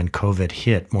positioned when COVID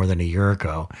hit more than a year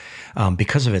ago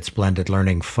because of its blended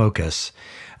learning focus.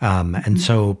 And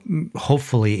so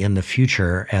hopefully in the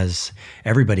future, as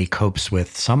everybody copes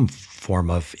with some form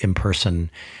of in-person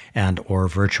and or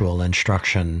virtual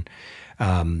instruction,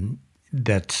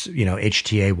 that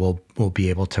HTA will be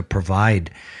able to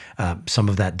provide some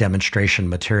of that demonstration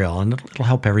material, and it'll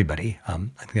help everybody. I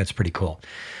think that's pretty cool.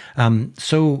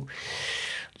 So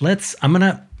Florence, I'm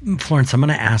going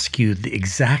to ask you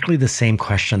exactly the same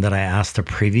question that I asked a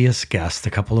previous guest a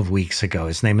couple of weeks ago.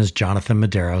 His name is Jonathan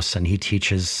Medeiros, and he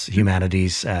teaches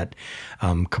humanities at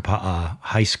Kapa'a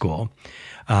High School.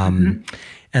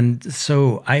 And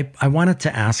so I wanted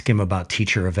to ask him about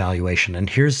teacher evaluation, and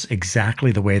here's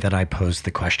exactly the way that I posed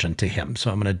the question to him.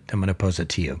 So I'm going to pose it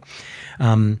to you.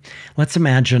 Let's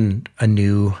imagine a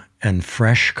new and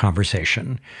fresh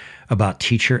conversation about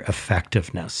teacher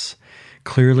effectiveness.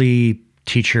 Clearly,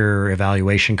 teacher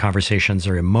evaluation conversations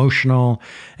are emotional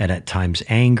and at times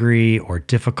angry or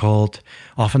difficult,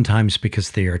 oftentimes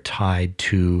because they are tied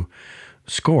to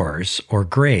scores or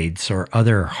grades or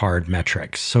other hard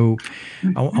metrics. So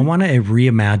I want to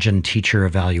reimagine teacher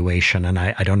evaluation, and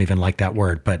I don't even like that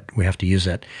word, but we have to use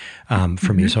it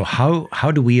from you. So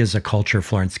how do we as a culture,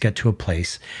 Florence, get to a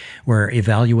place where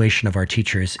evaluation of our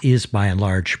teachers is by and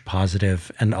large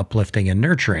positive and uplifting and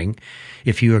nurturing,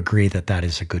 if you agree that that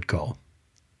is a good goal?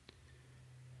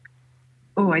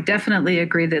 Oh, I definitely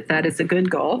agree that that is a good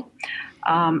goal.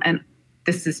 And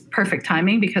this is perfect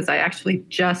timing because I actually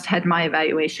just had my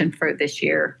evaluation for this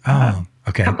year a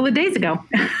couple of days ago.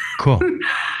 Cool.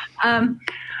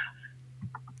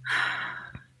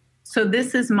 So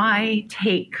this is my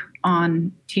take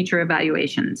on teacher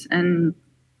evaluations, and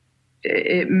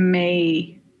it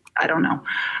may, I don't know.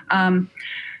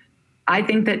 I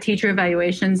think that teacher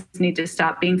evaluations need to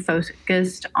stop being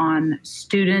focused on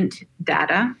student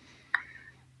data,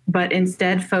 but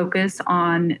instead focus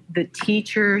on the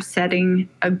teacher setting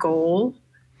a goal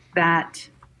that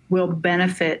will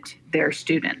benefit their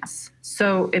students.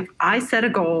 So if I set a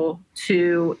goal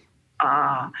to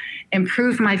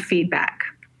improve my feedback,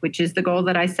 which is the goal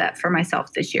that I set for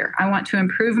myself this year, I want to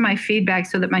improve my feedback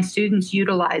so that my students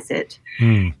utilize it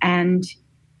and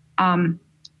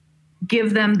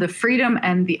give them the freedom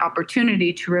and the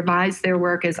opportunity to revise their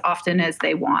work as often as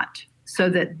they want so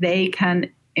that they can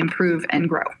improve and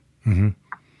grow.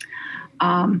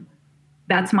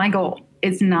 That's my goal.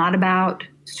 It's not about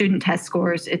student test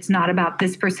scores. It's not about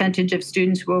this percentage of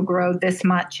students will grow this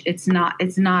much. It's not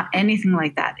anything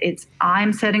like that.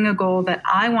 I'm setting a goal that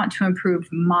I want to improve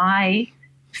my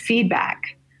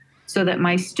feedback so that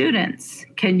my students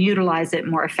can utilize it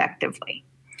more effectively.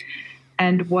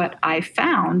 And what I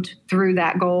found through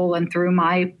that goal and through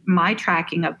my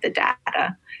tracking of the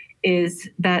data is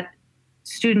that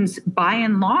students, by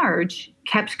and large,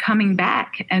 kept coming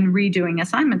back and redoing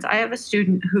assignments. I have a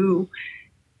student who,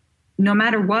 no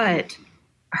matter what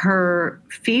her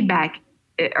feedback,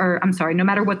 no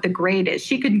matter what the grade is,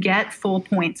 she could get full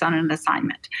points on an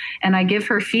assignment. And I give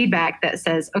her feedback that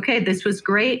says, okay, this was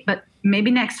great, but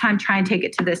maybe next time try and take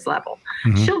it to this level.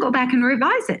 She'll go back and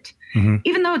revise it,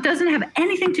 even though it doesn't have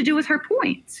anything to do with her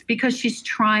points, because she's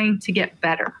trying to get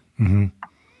better.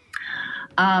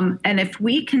 And if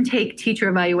we can take teacher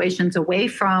evaluations away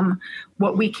from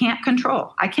what we can't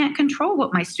control, I can't control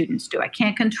what my students do. I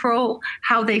can't control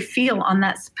how they feel on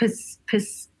that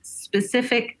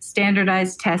specific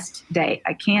standardized test day.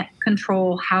 I can't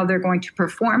control how they're going to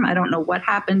perform. I don't know what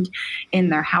happened in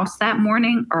their house that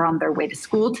morning or on their way to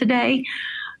school today,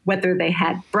 whether they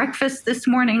had breakfast this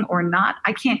morning or not.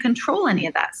 I can't control any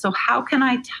of that. So how can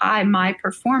I tie my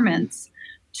performance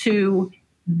to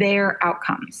their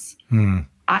outcomes?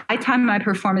 I tie my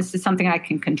performance to something I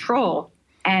can control,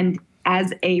 and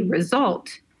as a result,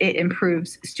 it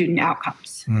improves student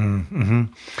outcomes.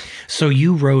 So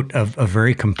you wrote a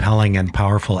very compelling and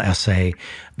powerful essay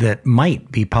that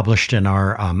might be published in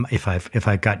our, if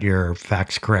I got your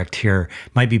facts correct here,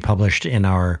 might be published in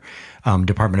our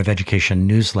Department of Education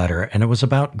newsletter, and it was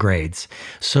about grades.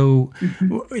 So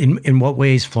in what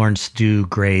ways, Florence, do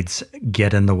grades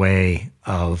get in the way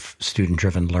of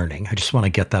student-driven learning? I just want to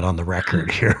get that on the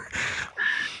record here.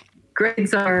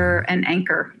 Grades are an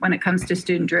anchor when it comes to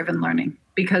student-driven learning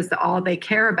because all they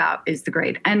care about is the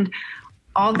grade. And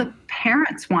all the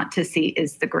parents want to see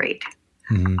is the grade.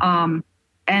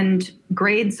 And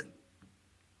grades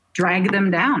drag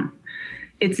them down.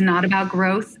 It's not about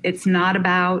growth. It's not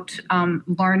about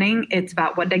learning. It's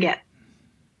about what they get.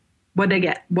 What did I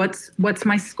get? What's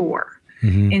my score?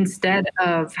 Instead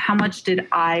of how much did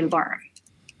I learn?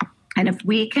 And if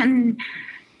we can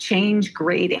change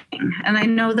grading, and I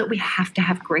know that we have to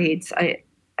have grades. I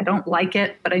don't like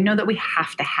it, but I know that we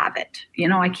have to have it.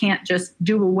 I can't just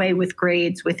do away with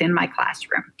grades within my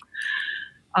classroom.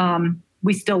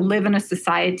 We still live in a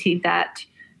society that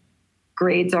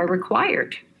grades are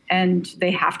required, and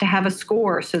they have to have a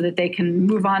score so that they can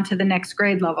move on to the next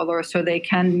grade level, or so they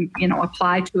can,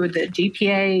 apply to the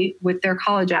GPA with their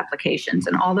college applications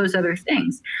and all those other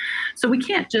things. So we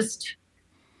can't just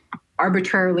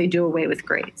arbitrarily do away with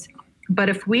grades. But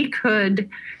if we could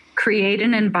create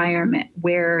an environment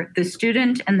where the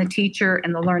student and the teacher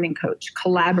and the learning coach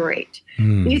collaborate.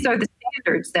 These are the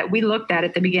standards that we looked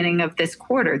at the beginning of this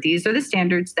quarter. These are the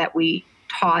standards that we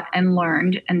taught and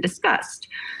learned and discussed.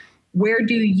 Where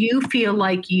do you feel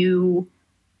like you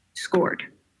scored?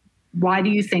 Why do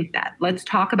you think that? Let's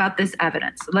talk about this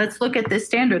evidence. Let's look at this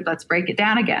standard. Let's break it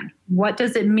down again. What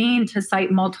does it mean to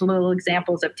cite multiple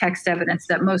examples of text evidence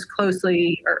that most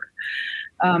closely,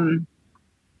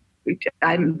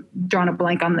 I'm drawing a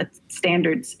blank on the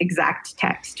standard's exact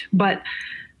text, but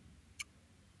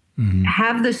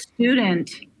have the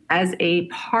student as a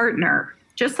partner.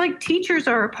 Just like teachers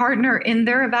are a partner in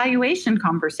their evaluation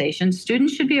conversation,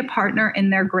 students should be a partner in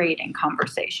their grading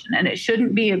conversation. And it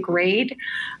shouldn't be a grade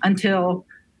until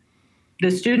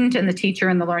the student and the teacher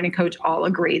and the learning coach all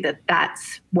agree that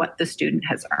that's what the student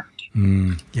has earned.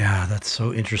 Yeah, that's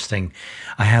so interesting.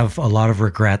 I have a lot of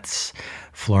regrets,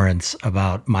 Florence,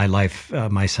 about my life,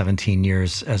 my 17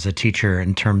 years as a teacher,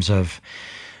 in terms of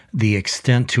the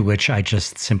extent to which I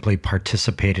just simply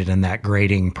participated in that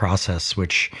grading process,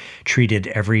 which treated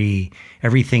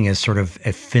everything as sort of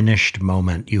a finished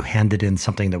moment. You handed in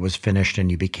something that was finished, and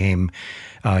you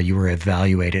were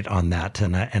evaluated on that.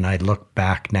 And I look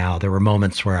back now, there were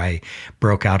moments where I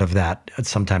broke out of that,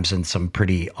 sometimes in some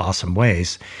pretty awesome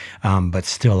ways. But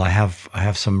still, I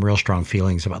have some real strong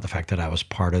feelings about the fact that I was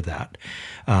part of that.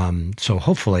 So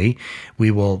hopefully we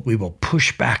will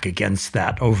push back against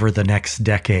that over the next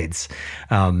decades.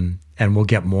 And we'll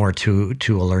get more to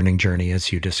a learning journey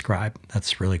as you describe.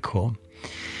 That's really cool.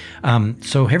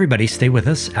 So everybody, stay with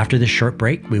us. After this short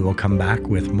break, we will come back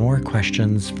with more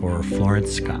questions for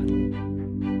Florence Scott.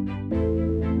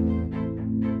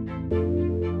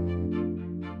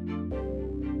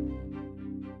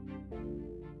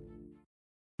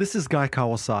 This is Guy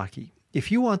Kawasaki.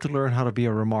 If you want to learn how to be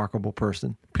a remarkable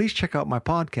person, please check out my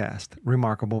podcast,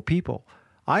 Remarkable People.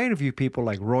 I interview people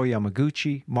like Roy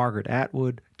Yamaguchi, Margaret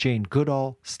Atwood, Jane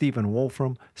Goodall, Stephen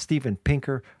Wolfram, Steven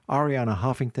Pinker, Arianna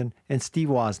Huffington, and Steve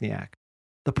Wozniak.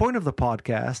 The point of the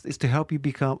podcast is to help you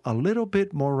become a little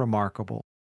bit more remarkable.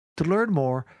 To learn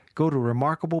more, go to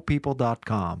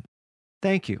remarkablepeople.com.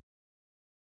 Thank you.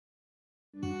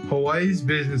 Hawaii's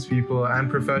business people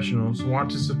and professionals want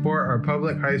to support our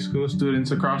public high school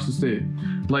students across the state,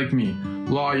 like me,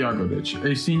 Law Yagovich,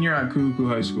 a senior at Ku'uku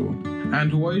High School.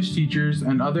 And Hawaii's teachers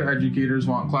and other educators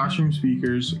want classroom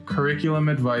speakers, curriculum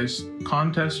advice,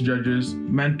 contest judges,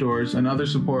 mentors, and other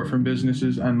support from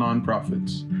businesses and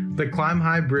nonprofits. The Climb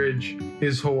High Bridge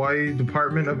is Hawaii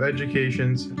Department of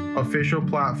Education's official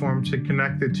platform to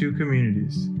connect the two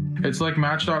communities. It's like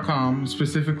Match.com,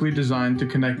 specifically designed to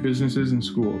connect businesses and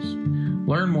schools.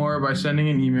 Learn more by sending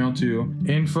an email to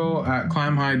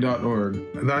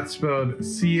info@climbhigh.org. That's spelled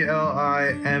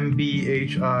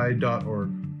CLIMBHI.org.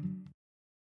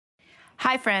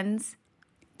 Hi, friends.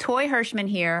 Toy Hirschman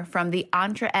here from the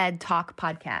EntreEd Talk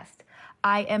podcast.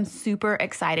 I am super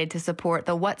excited to support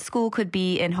the What School Could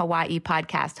Be in Hawaii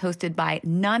podcast, hosted by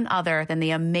none other than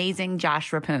the amazing Josh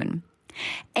Rappoon.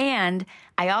 And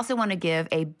I also want to give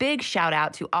a big shout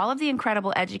out to all of the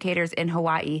incredible educators in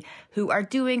Hawaii who are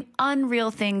doing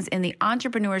unreal things in the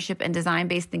entrepreneurship and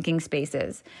design-based thinking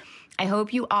spaces. I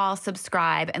hope you all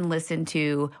subscribe and listen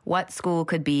to What School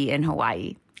Could Be in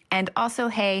Hawaii. And also,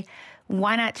 hey,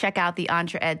 why not check out the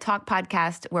EntreEd Talk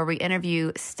podcast, where we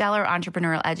interview stellar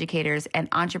entrepreneurial educators and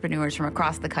entrepreneurs from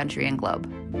across the country and globe.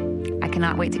 I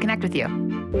cannot wait to connect with you.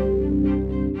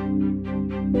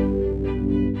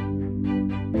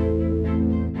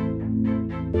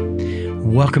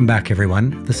 Welcome back,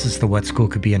 everyone. This is the What School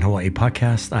Could Be in Hawaii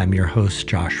podcast. I'm your host,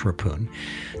 Josh Rappoon.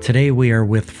 Today, we are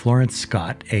with Florence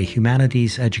Scott, a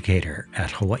humanities educator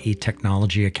at Hawaii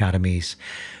Technology Academy's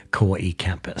Kauai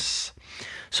campus.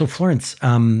 So, Florence,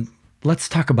 let's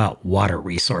talk about water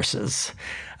resources.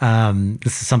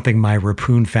 This is something my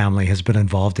Rapun family has been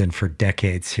involved in for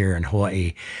decades here in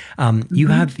Hawaii. You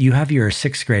have your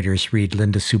 6th graders read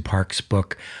Linda Sue Park's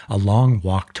book, A Long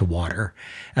Walk to Water,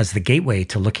 as the gateway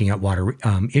to looking at water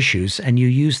issues, and you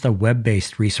used a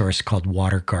web-based resource called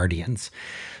Water Guardians.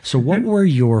 So what were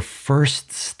your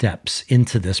first steps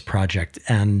into this project,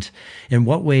 and in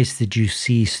what ways did you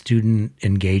see student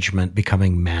engagement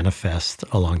becoming manifest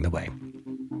along the way?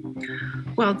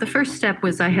 Well, the first step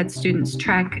was I had students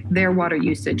track their water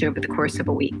usage over the course of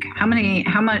a week. How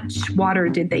much water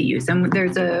did they use? And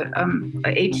there's a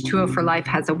H2O for Life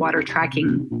has a water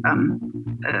tracking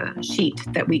sheet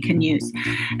that we can use.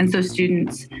 And so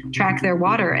students track their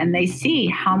water and they see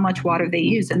how much water they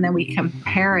use. And then we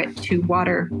compare it to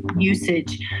water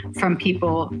usage from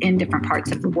people in different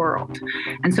parts of the world.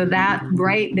 And so that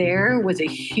right there was a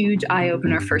huge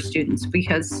eye-opener for students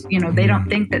because, they don't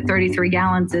think that 33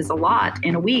 gallons is a lot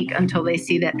in a week until they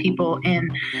see that people in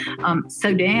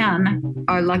Sudan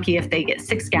are lucky if they get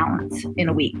 6 gallons in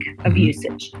a week of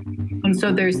usage. And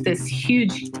so there's this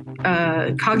huge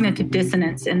cognitive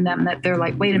dissonance in them that they're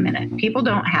like, wait a minute, people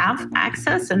don't have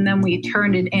access. And then we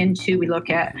turned it into, we look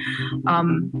at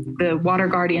the Water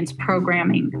Guardians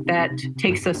programming that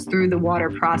takes us through the water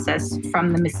process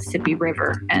from the Mississippi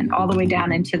River and all the way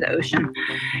down into the ocean.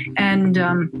 And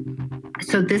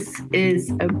so this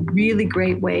is a really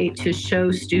great way to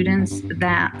show students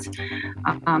that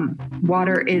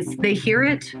water is, they hear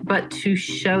it, but to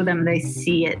show them they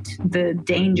see it, the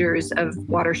dangers of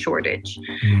water shortage.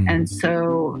 And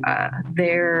so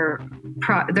their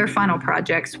final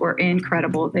projects were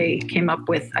incredible. They came up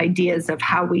with ideas of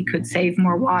how we could save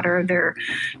more water. They're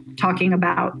talking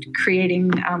about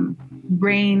creating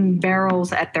rain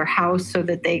barrels at their house so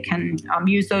that they can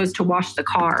use those to wash the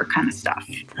car, kind of stuff.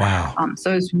 Wow.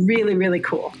 So it's really, really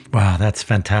cool. Wow, that's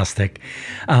fantastic.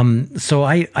 So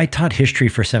I taught history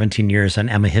for 17 years and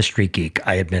am a history geek,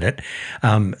 I admit it.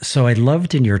 So I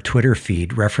loved in your Twitter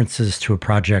feed references to a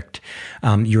project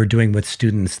you were doing with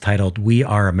students titled We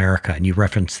Are America, and you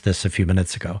referenced this a few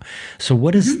minutes ago. So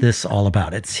what is this all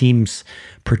about? It seems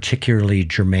particularly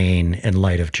germane in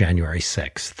light of January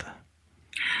 6th.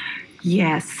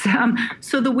 Yes.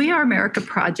 So the We Are America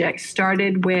project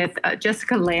started with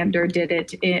Jessica Lander did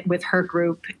it with her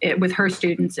group, with her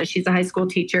students. She's a high school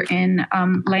teacher in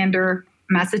Lander,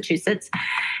 Massachusetts.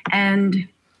 And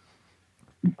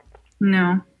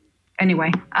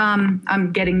anyway,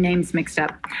 I'm getting names mixed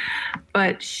up.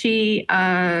 But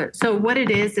so what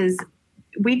it is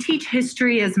we teach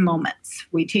history as moments.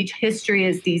 We teach history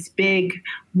as these big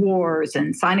wars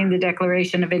and signing the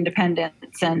Declaration of Independence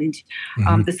and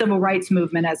the Civil Rights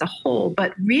Movement as a whole.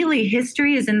 But really,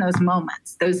 history is in those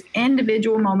moments, those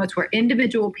individual moments where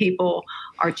individual people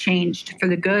are changed for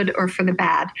the good or for the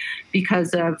bad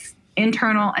because of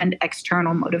internal and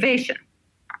external motivation.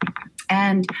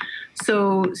 And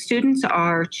so students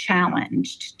are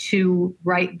challenged to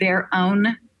write their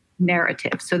own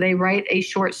narrative. So they write a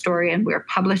short story, and we're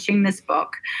publishing this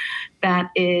book that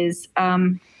is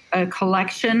a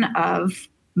collection of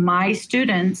my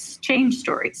students' change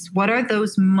stories. What are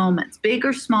those moments, big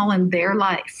or small, in their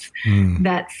life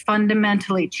that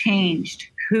fundamentally changed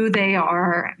who they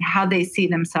are, how they see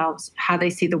themselves, how they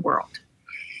see the world?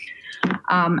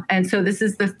 And so this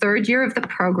is the 3rd year of the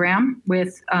program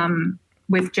with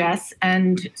Jess.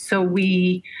 And so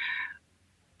we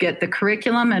get the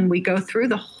curriculum and we go through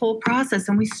the whole process,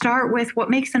 and we start with what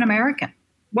makes an American.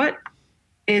 What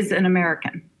is an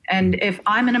American? And if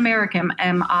I'm an American,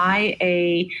 am I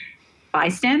a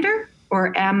bystander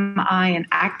or am I an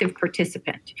active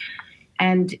participant?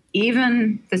 And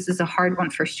even, this is a hard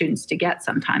one for students to get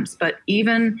sometimes, but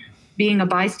even being a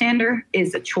bystander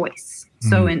is a choice.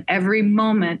 So in every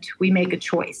moment, we make a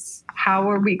choice. How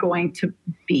are we going to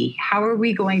be? How are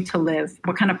we going to live?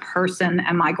 What kind of person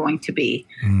am I going to be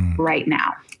right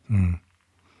now?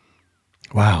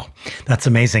 Wow, that's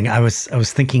amazing. I was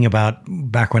thinking about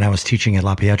back when I was teaching at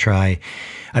La Pietra,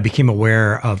 I became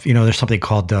aware of, there's something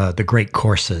called the Great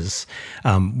Courses,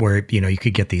 where, you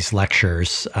could get these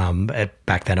lectures.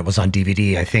 Back then it was on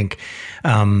DVD, I think.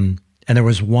 And there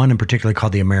was one in particular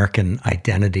called The American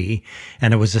Identity.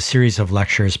 And it was a series of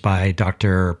lectures by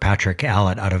Dr. Patrick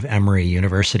Allett out of Emory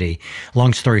University.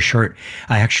 Long story short,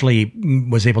 I actually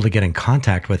was able to get in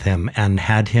contact with him and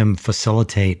had him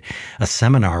facilitate a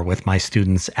seminar with my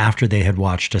students after they had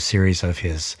watched a series of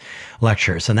his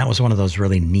lectures. And that was one of those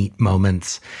really neat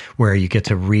moments where you get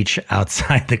to reach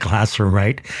outside the classroom,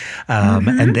 right?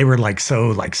 And they were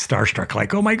so starstruck,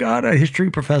 like, oh my God, a history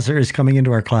professor is coming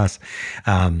into our class.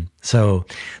 So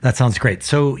that sounds great.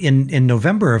 So in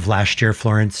November of last year,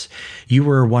 Florence, you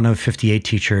were one of 58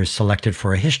 teachers selected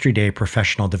for a History Day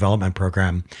professional development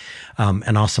program,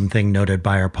 an awesome thing noted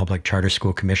by our Public Charter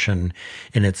School Commission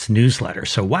in its newsletter.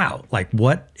 So wow, like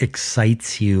what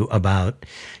excites you about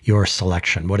your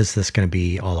selection? What is this going to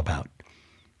be all about?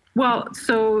 Well,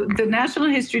 so the National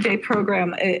History Day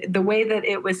program, the way that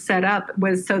it was set up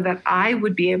was so that I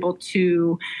would be able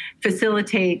to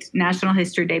facilitate National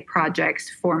History Day projects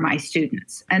for my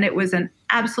students. And it was an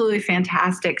absolutely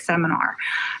fantastic seminar.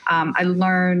 I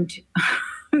learned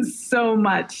so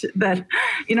much that,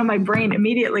 my brain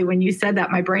immediately, when you said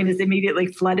that, my brain is immediately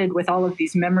flooded with all of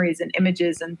these memories and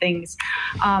images and things.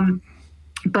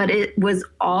 But it was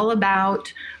all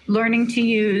about learning to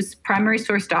use primary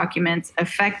source documents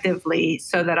effectively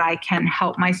so that I can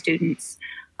help my students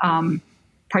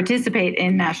participate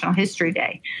in National History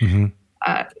Day. Mm-hmm.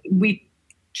 We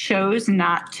chose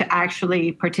not to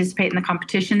actually participate in the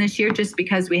competition this year just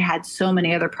because we had so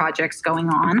many other projects going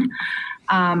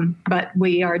on. But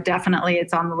we are definitely,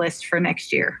 it's on the list for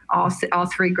next year. All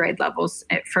 3 grade levels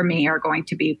for me are going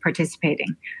to be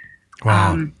participating.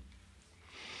 Wow.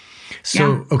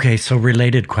 So, okay, so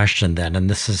related question then, and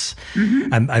this is,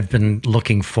 I've been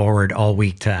looking forward all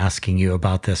week to asking you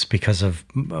about this because of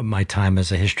my time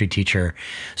as a history teacher.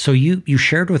 So you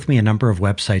shared with me a number of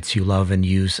websites you love and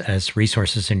use as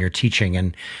resources in your teaching,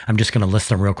 and I'm just going to list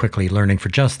them real quickly. Learning for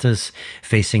Justice,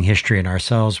 Facing History and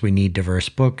Ourselves, We Need Diverse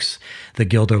Books, the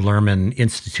Gilder Lehrman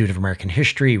Institute of American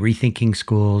History, Rethinking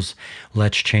Schools,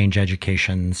 Let's Change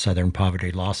Education, Southern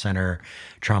Poverty Law Center,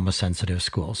 Trauma Sensitive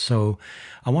Schools. So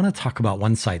I want to talk about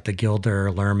one site, the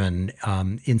Gilder Lehrman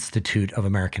Institute of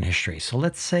American History. So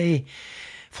let's say,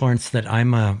 Florence, that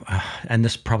I'm and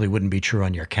this probably wouldn't be true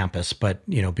on your campus, but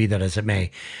be that as it may,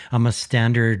 I'm a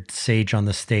standard sage on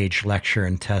the stage lecture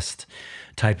and test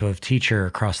type of teacher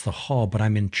across the hall, but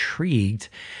I'm intrigued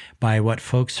by what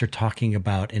folks are talking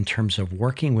about in terms of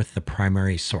working with the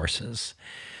primary sources.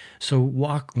 So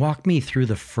walk me through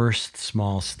the first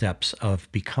small steps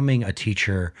of becoming a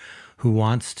teacher who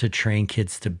wants to train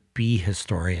kids to be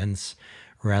historians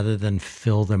rather than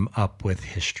fill them up with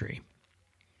history.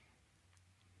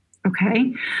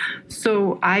 Okay.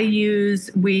 So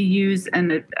we use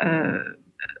a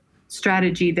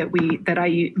strategy that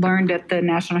I learned at the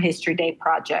National History Day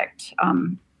Project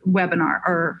webinar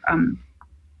or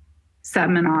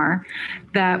seminar.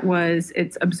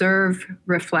 It's observe,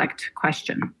 reflect,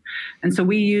 question. And so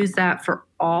we use that for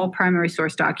all primary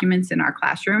source documents in our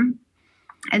classroom.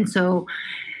 And so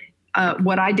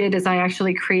what I did is I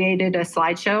actually created a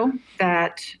slideshow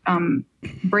that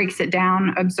breaks it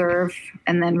down, observe,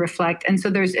 and then reflect. And so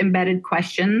there's embedded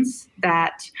questions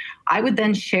that I would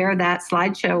then share that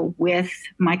slideshow with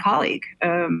my colleague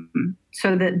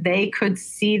so that they could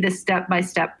see the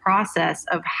step-by-step process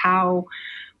of how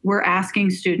we're asking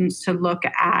students to look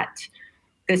at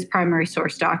this primary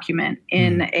source document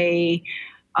in a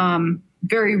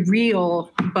very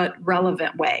real but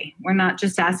relevant way. We're not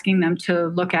just asking them to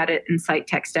look at it and cite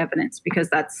text evidence because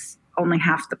that's only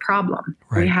half the problem.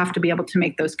 Right. We have to be able to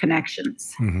make those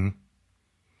connections. Mm-hmm.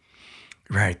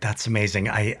 Right. That's amazing.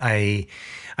 I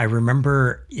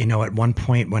remember, at one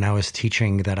point when I was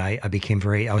teaching that I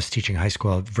was teaching high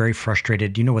school, very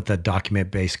frustrated. You know what the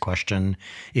document-based question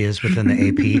is within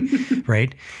the AP,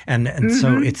 right? And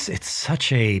so it's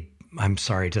such a, I'm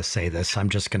sorry to say this, I'm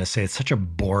just going to say it's such a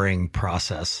boring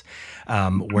process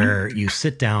where you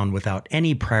sit down without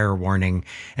any prior warning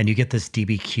and you get this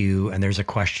DBQ and there's a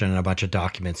question and a bunch of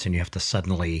documents and you have to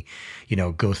suddenly,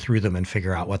 go through them and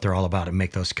figure out what they're all about and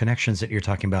make those connections that you're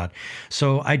talking about.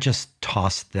 So I just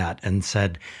tossed that and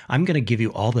said, I'm going to give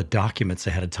you all the documents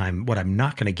ahead of time. What I'm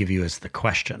not going to give you is the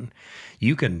question.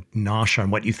 You can nosh on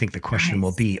what you think the question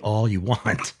will be all you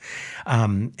want.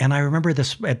 And I remember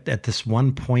this at this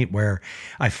one point where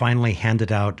I finally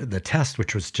handed out the test,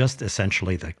 which was just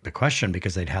essentially the question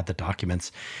because they'd had the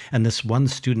documents. And this one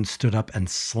student stood up and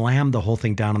slammed the whole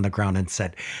thing down on the ground and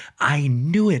said, "I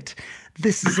knew it.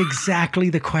 This is exactly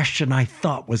the question I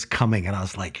thought was coming." And I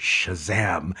was like,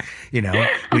 Shazam,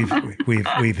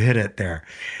 we've hit it there.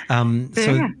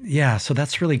 So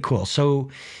that's really cool. So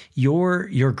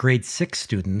your grade 6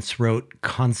 students wrote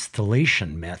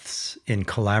Constellation Myths in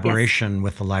collaboration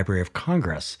with the Library of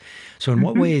Congress. So in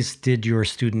what ways did your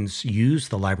students use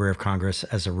the Library of Congress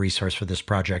as a resource for this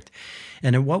project?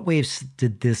 And in what ways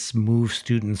did this move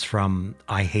students from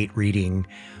I hate reading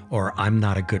or I'm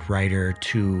not a good writer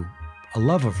to a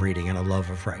love of reading and a love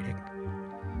of writing?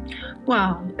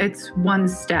 Well, it's one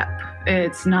step.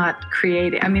 It's not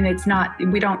creating. I mean,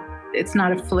 we don't it's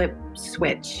not a flip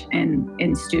switch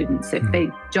in students. If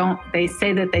they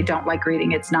say that they don't like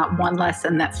reading, it's not one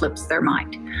lesson that flips their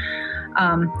mind.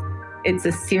 It's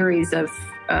a series of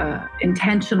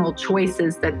intentional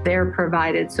choices that they're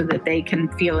provided so that they can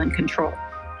feel in control.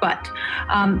 But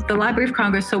the Library of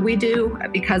Congress, so we do,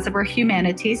 because of our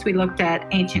humanities, we looked at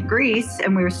ancient Greece,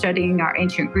 and we were studying our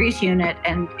ancient Greece unit,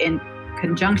 and in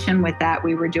conjunction with that,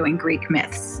 we were doing Greek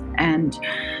myths. And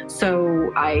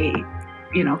so I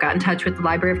got in touch with the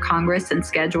Library of Congress and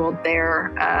scheduled they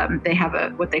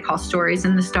have what they call Stories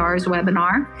in the Stars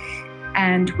webinar.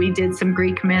 And we did some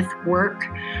Greek myth work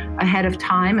ahead of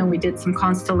time, and we did some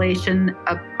constellation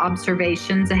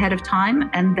observations ahead of time.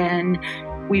 And then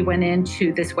we went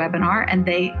into this webinar, and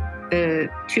the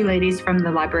two ladies from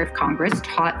the Library of Congress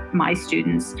taught my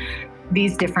students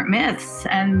these different myths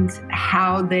and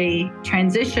how they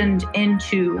transitioned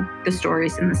into the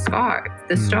stories in the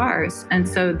stars. And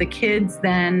so the kids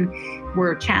then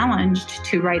were challenged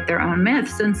to write their own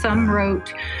myths, and some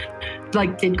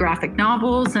did graphic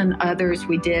novels, and others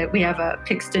we have a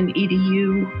Pixton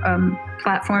EDU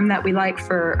platform that we like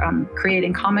for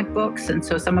creating comic books. And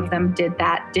so some of them did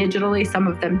that digitally, some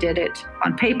of them did it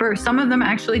on paper, some of them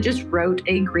actually just wrote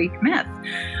a Greek myth.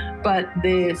 But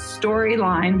the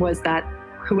storyline was that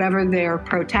whoever their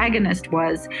protagonist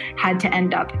was had to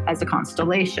end up as a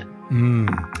constellation.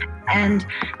 And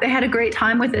they had a great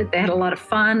time with it. They had a lot of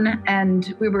fun,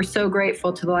 and we were so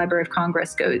grateful to the Library of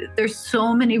Congress. There's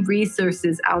so many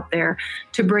resources out there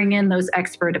to bring in those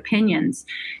expert opinions.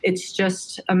 It's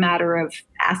just a matter of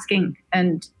asking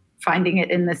and finding it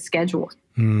in the schedule.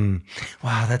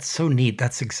 Wow, that's so neat.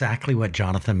 That's exactly what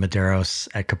Jonathan Medeiros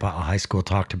at Kapa'a High School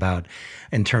talked about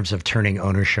in terms of turning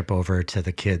ownership over to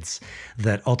the kids,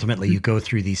 that ultimately you go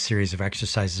through these series of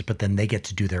exercises, but then they get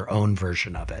to do their own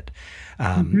version of it.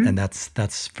 And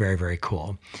that's very, very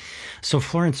cool. So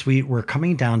Florence, we're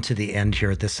coming down to the end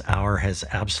here. This hour has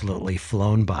absolutely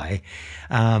flown by.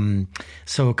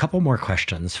 So a couple more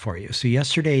questions for you. So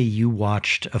yesterday you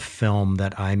watched a film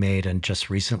that I made and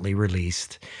just recently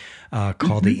released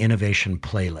called The Innovation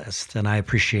Playlist. And I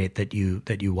appreciate that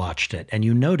you watched it. And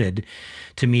you noted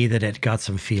to me that it got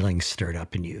some feelings stirred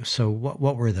up in you. So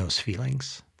what were those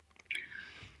feelings?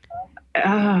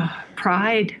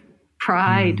 Pride,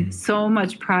 so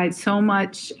much pride, so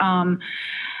much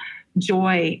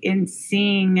joy in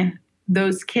seeing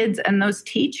those kids and those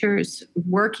teachers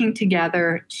working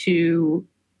together to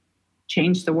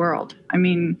change the world. I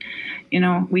mean,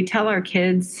 we tell our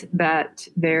kids that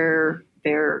they are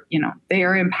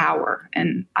in power.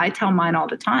 And I tell mine all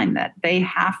the time that they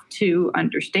have to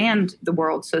understand the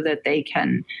world so that they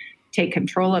can take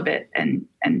control of it and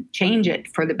change it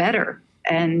for the better.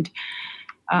 And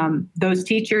those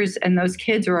teachers and those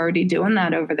kids are already doing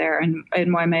that over there in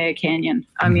Waimea Canyon.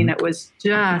 I mean, it was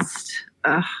just,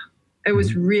 it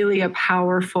was really a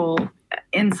powerful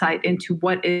insight into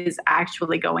what is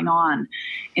actually going on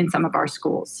in some of our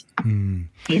schools.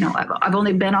 I've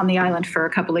only been on the island for a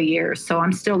couple of years, so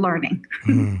I'm still learning.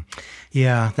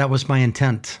 Yeah, that was my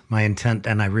intent,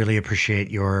 and I really appreciate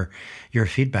your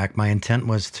feedback. My intent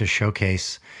was to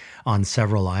showcase on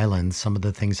several islands some of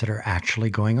the things that are actually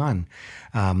going on.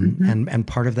 And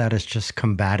part of that is just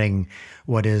combating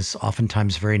what is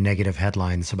oftentimes very negative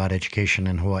headlines about education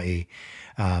in Hawaii.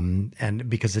 And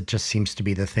because it just seems to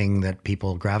be the thing that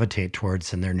people gravitate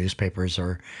towards in their newspapers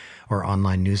or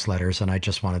online newsletters. And I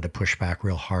just wanted to push back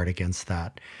real hard against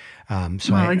that.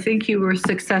 I think you were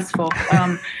successful.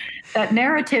 That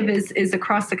narrative is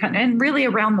across the country and really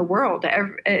around the world,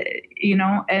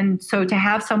 and so to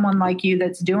have someone like you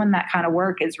that's doing that kind of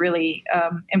work is really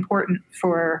important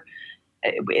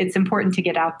it's important to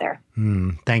get out there.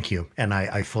 Thank you. And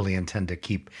I fully intend to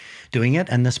keep doing it.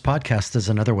 And this podcast is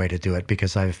another way to do it,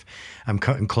 because I'm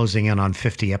closing in on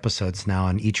 50 episodes now,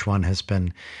 and each one has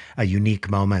been a unique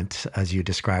moment, as you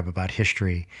describe, about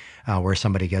history, where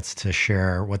somebody gets to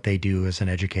share what they do as an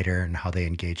educator and how they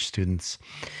engage students.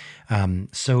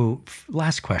 So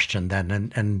last question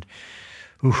then, and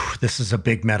this is a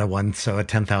big meta one, so a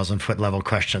 10,000 foot level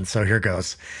question. So here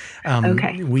goes.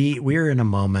 Okay. We're in a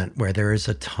moment where there is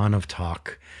a ton of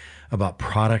talk about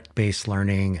product-based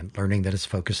learning and learning that is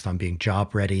focused on being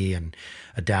job ready and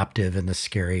adaptive in the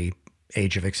scary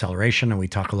age of acceleration. And we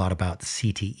talk a lot about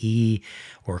CTE,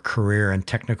 or career and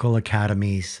technical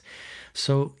academies.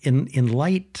 So in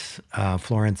light,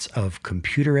 Florence, of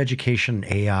computer education,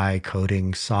 AI,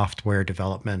 coding, software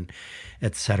development,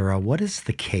 et cetera, what is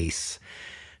the case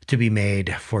to be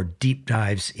made for deep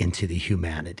dives into the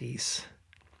humanities?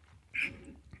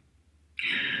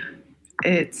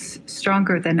 it's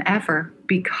stronger than ever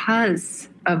because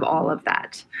of all of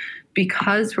that,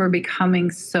 because we're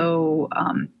becoming so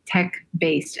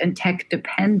tech-based and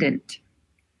tech-dependent,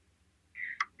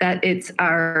 that it's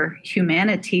our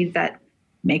humanity that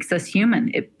makes us human.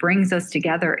 It brings us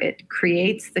together. It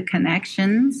creates the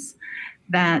connections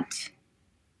that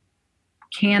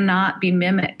cannot be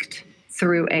mimicked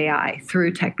through AI,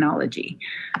 through technology.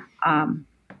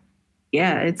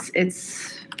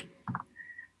 It's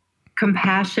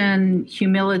compassion,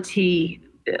 humility,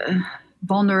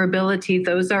 vulnerability.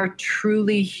 Those are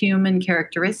truly human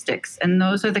characteristics. And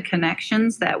those are the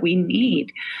connections that we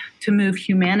need to move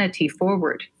humanity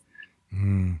forward.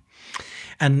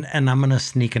 And I'm going to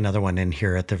sneak another one in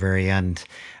here at the very end,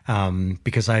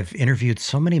 because I've interviewed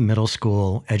so many middle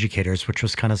school educators, which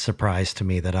was kind of a surprise to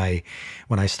me that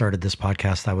when I started this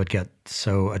podcast, I would get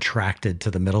so attracted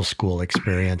to the middle school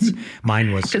experience.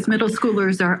 Mine was because middle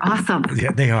schoolers are awesome.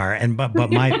 Yeah, they are, but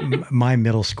my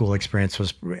middle school experience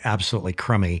was absolutely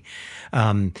crummy.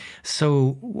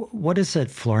 So what is it,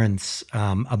 Florence,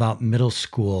 about middle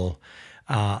school?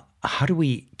 How do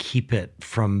we keep it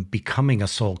from becoming a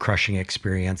soul-crushing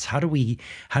experience? How do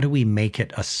we make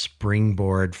it a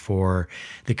springboard for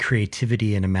the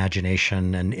creativity and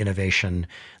imagination and innovation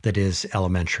that is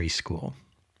elementary school?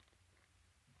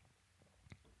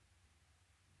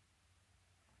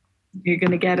 You're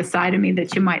going to get a side of me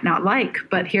that you might not like,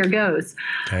 but here goes.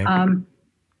 Okay.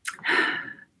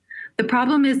 The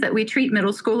problem is that we treat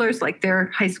middle schoolers like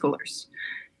they're high schoolers.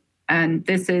 And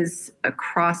this is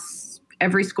across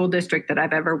every school district that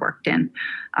I've ever worked in.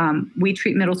 We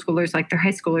treat middle schoolers like they're high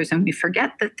schoolers, and we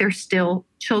forget that they're still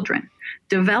children.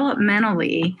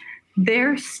 Developmentally,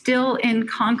 they're still in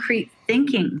concrete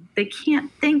thinking. They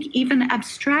can't think even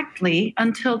abstractly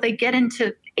until they get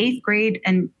into 8th grade,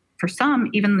 and for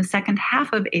some, even the second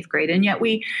half of 8th grade. And yet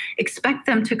we expect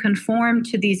them to conform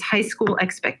to these high school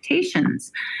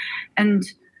expectations. And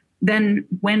then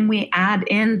when we add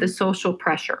in the social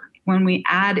pressure, when we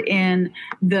add in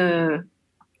the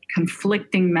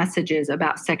conflicting messages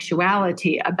about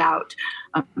sexuality, about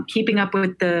keeping up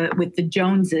with the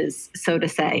Joneses, so to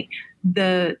say,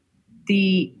 the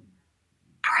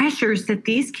pressures that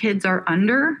these kids are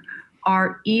under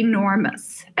are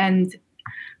enormous. And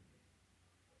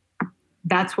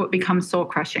that's what becomes soul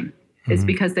crushing, is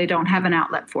because they don't have an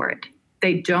outlet for it.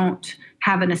 They don't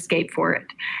have an escape for it,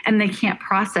 and they can't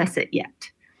process it yet.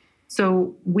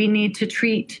 So we need to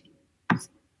treat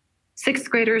 6th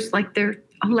graders like they're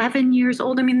 11 years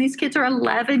old. I mean, these kids are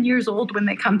 11 years old when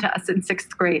they come to us in 6th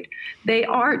grade. They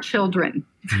are children.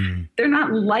 They're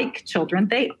not like children.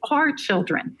 They are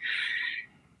children.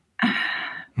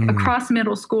 Across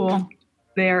middle school,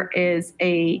 there is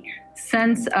a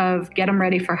sense of get them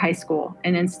ready for high school.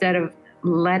 And instead of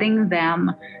letting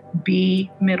them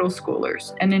be middle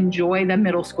schoolers and enjoy the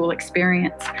middle school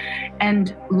experience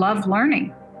and love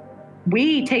learning,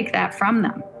 we take that from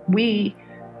them.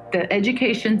 The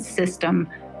education system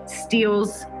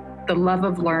steals the love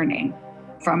of learning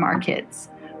from our kids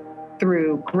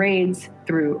through grades,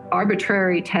 through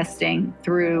arbitrary testing,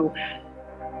 through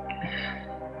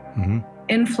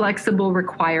inflexible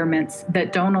requirements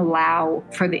that don't allow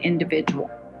for the individual.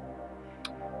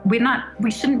 We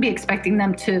shouldn't be expecting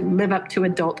them to live up to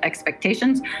adult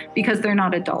expectations, because they're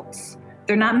not adults.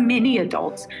 They're not mini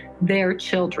adults. They're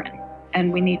children.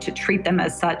 And we need to treat them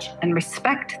as such and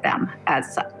respect them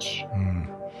as such.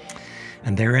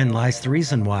 And therein lies the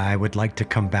reason why I would like to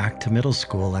come back to middle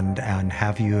school and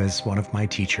have you as one of my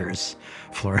teachers,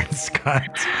 Florence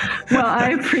Scott. Well, I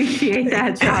appreciate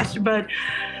that, Josh, but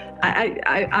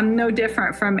I'm no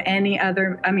different from any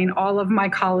other. I mean, all of my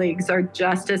colleagues are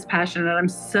just as passionate. I'm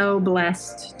so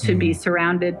blessed to be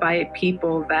surrounded by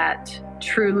people that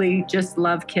truly just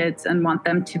love kids and want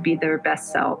them to be their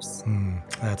best selves.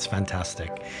 That's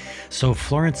fantastic. So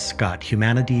Florence Scott,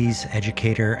 humanities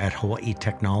educator at Hawaii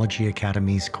Technology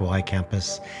Academy's Kauai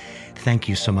campus, thank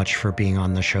you so much for being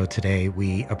on the show today.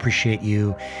 We appreciate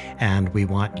you, and we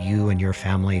want you and your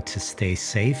family to stay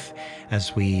safe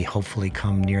as we hopefully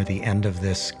come near the end of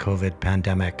this COVID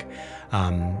pandemic.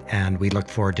 And we look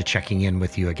forward to checking in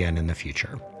with you again in the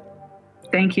future.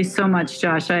 Thank you so much,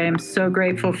 Josh. I am so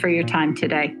grateful for your time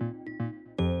today.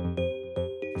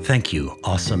 Thank you,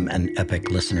 awesome and epic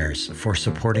listeners, for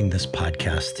supporting this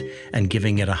podcast and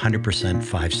giving it 100%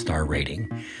 5-star rating.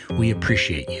 We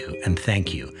appreciate you and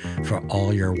thank you for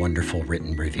all your wonderful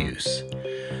written reviews.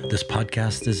 This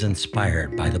podcast is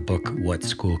inspired by the book What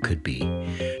School Could Be.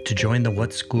 To join the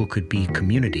What School Could Be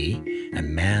community,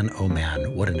 and man, oh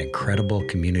man, what an incredible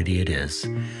community it is,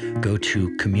 go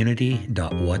to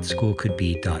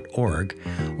community.whatschoolcouldbe.org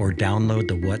or download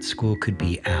the What School Could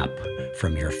Be app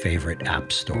from your favorite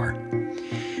app store.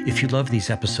 If you love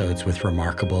these episodes with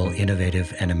remarkable,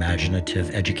 innovative, and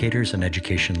imaginative educators and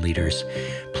education leaders,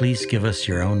 please give us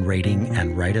your own rating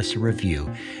and write us a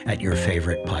review at your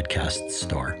favorite podcast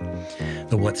store.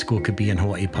 The What School Could Be in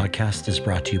Hawaii podcast is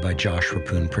brought to you by Josh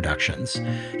Rappoon Productions.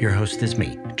 Your host is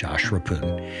me, Josh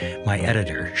Rappoon. My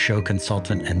editor, show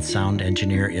consultant, and sound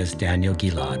engineer is Daniel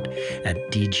Gilad at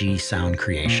DG Sound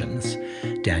Creations.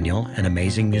 Daniel, an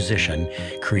amazing musician,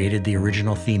 created the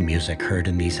original theme music heard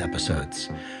in these episodes.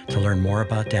 To learn more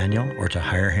about Daniel or to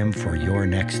hire him for your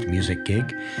next music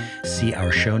gig, see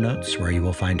our show notes where you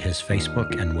will find his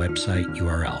Facebook and website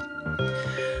URL.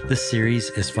 This series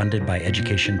is funded by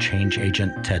education change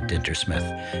agent Ted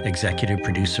Dintersmith, executive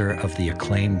producer of the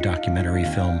acclaimed documentary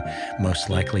film Most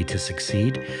Likely to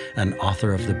Succeed, and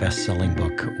author of the best-selling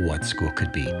book What School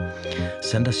Could Be.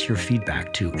 Send us your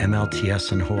feedback to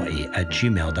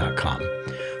mltsinhawaii@gmail.com.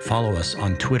 Follow us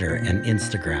on Twitter and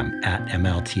Instagram at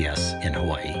MLTS in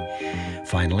Hawaii.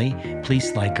 Finally,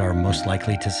 please like our Most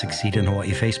Likely to Succeed in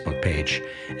Hawaii Facebook page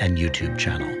and YouTube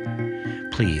channel.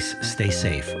 Please stay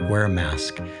safe, wear a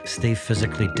mask, stay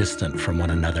physically distant from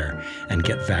one another, and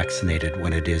get vaccinated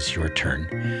when it is your turn.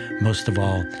 Most of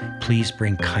all, please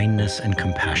bring kindness and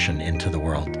compassion into the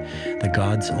world. The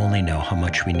gods only know how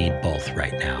much we need both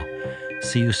right now.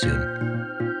 See you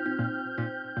soon.